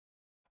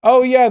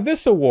 Oh yeah,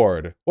 this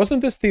award.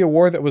 Wasn't this the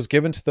award that was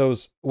given to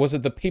those... Was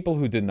it the people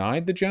who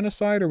denied the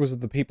genocide, or was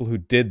it the people who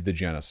did the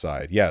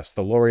genocide? Yes,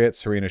 the Laureate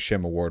Serena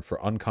Shim Award for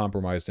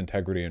uncompromised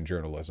integrity in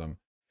journalism.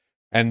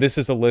 And this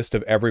is a list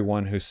of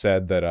everyone who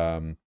said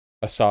that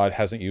Assad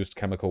hasn't used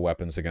chemical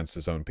weapons against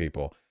his own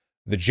people.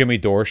 The Jimmy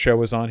Dore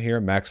Show is on here.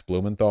 Max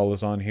Blumenthal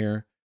is on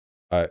here.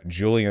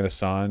 Julian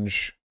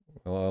Assange.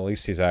 Well, at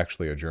least he's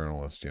actually a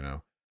journalist, you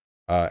know.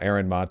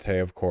 Aaron Mate,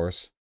 of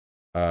course.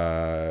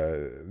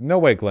 No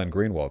way Glenn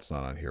Greenwald's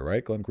not on here,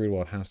 right? Glenn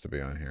Greenwald has to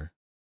be on here.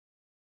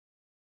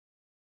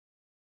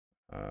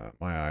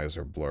 My eyes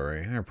are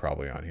blurry. They're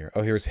probably on here.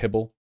 Oh, here's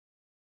Hibble.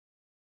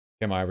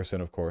 Kim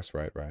Iverson, of course.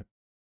 Right.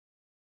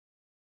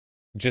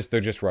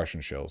 They're just Russian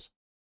shills.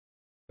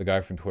 The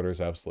guy from Twitter is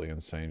absolutely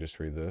insane. Just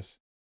read this.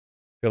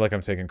 I feel like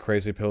I'm taking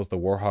crazy pills. The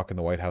Warhawk in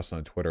the White House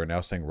on Twitter are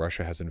now saying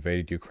Russia has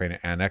invaded Ukraine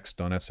and annexed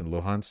Donetsk and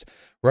Luhansk.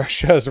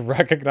 Russia has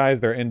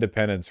recognized their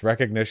independence.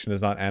 Recognition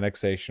is not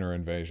annexation or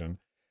invasion.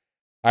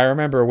 I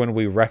remember when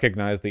we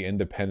recognized the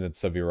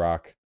independence of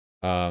Iraq.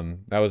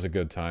 That was a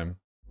good time.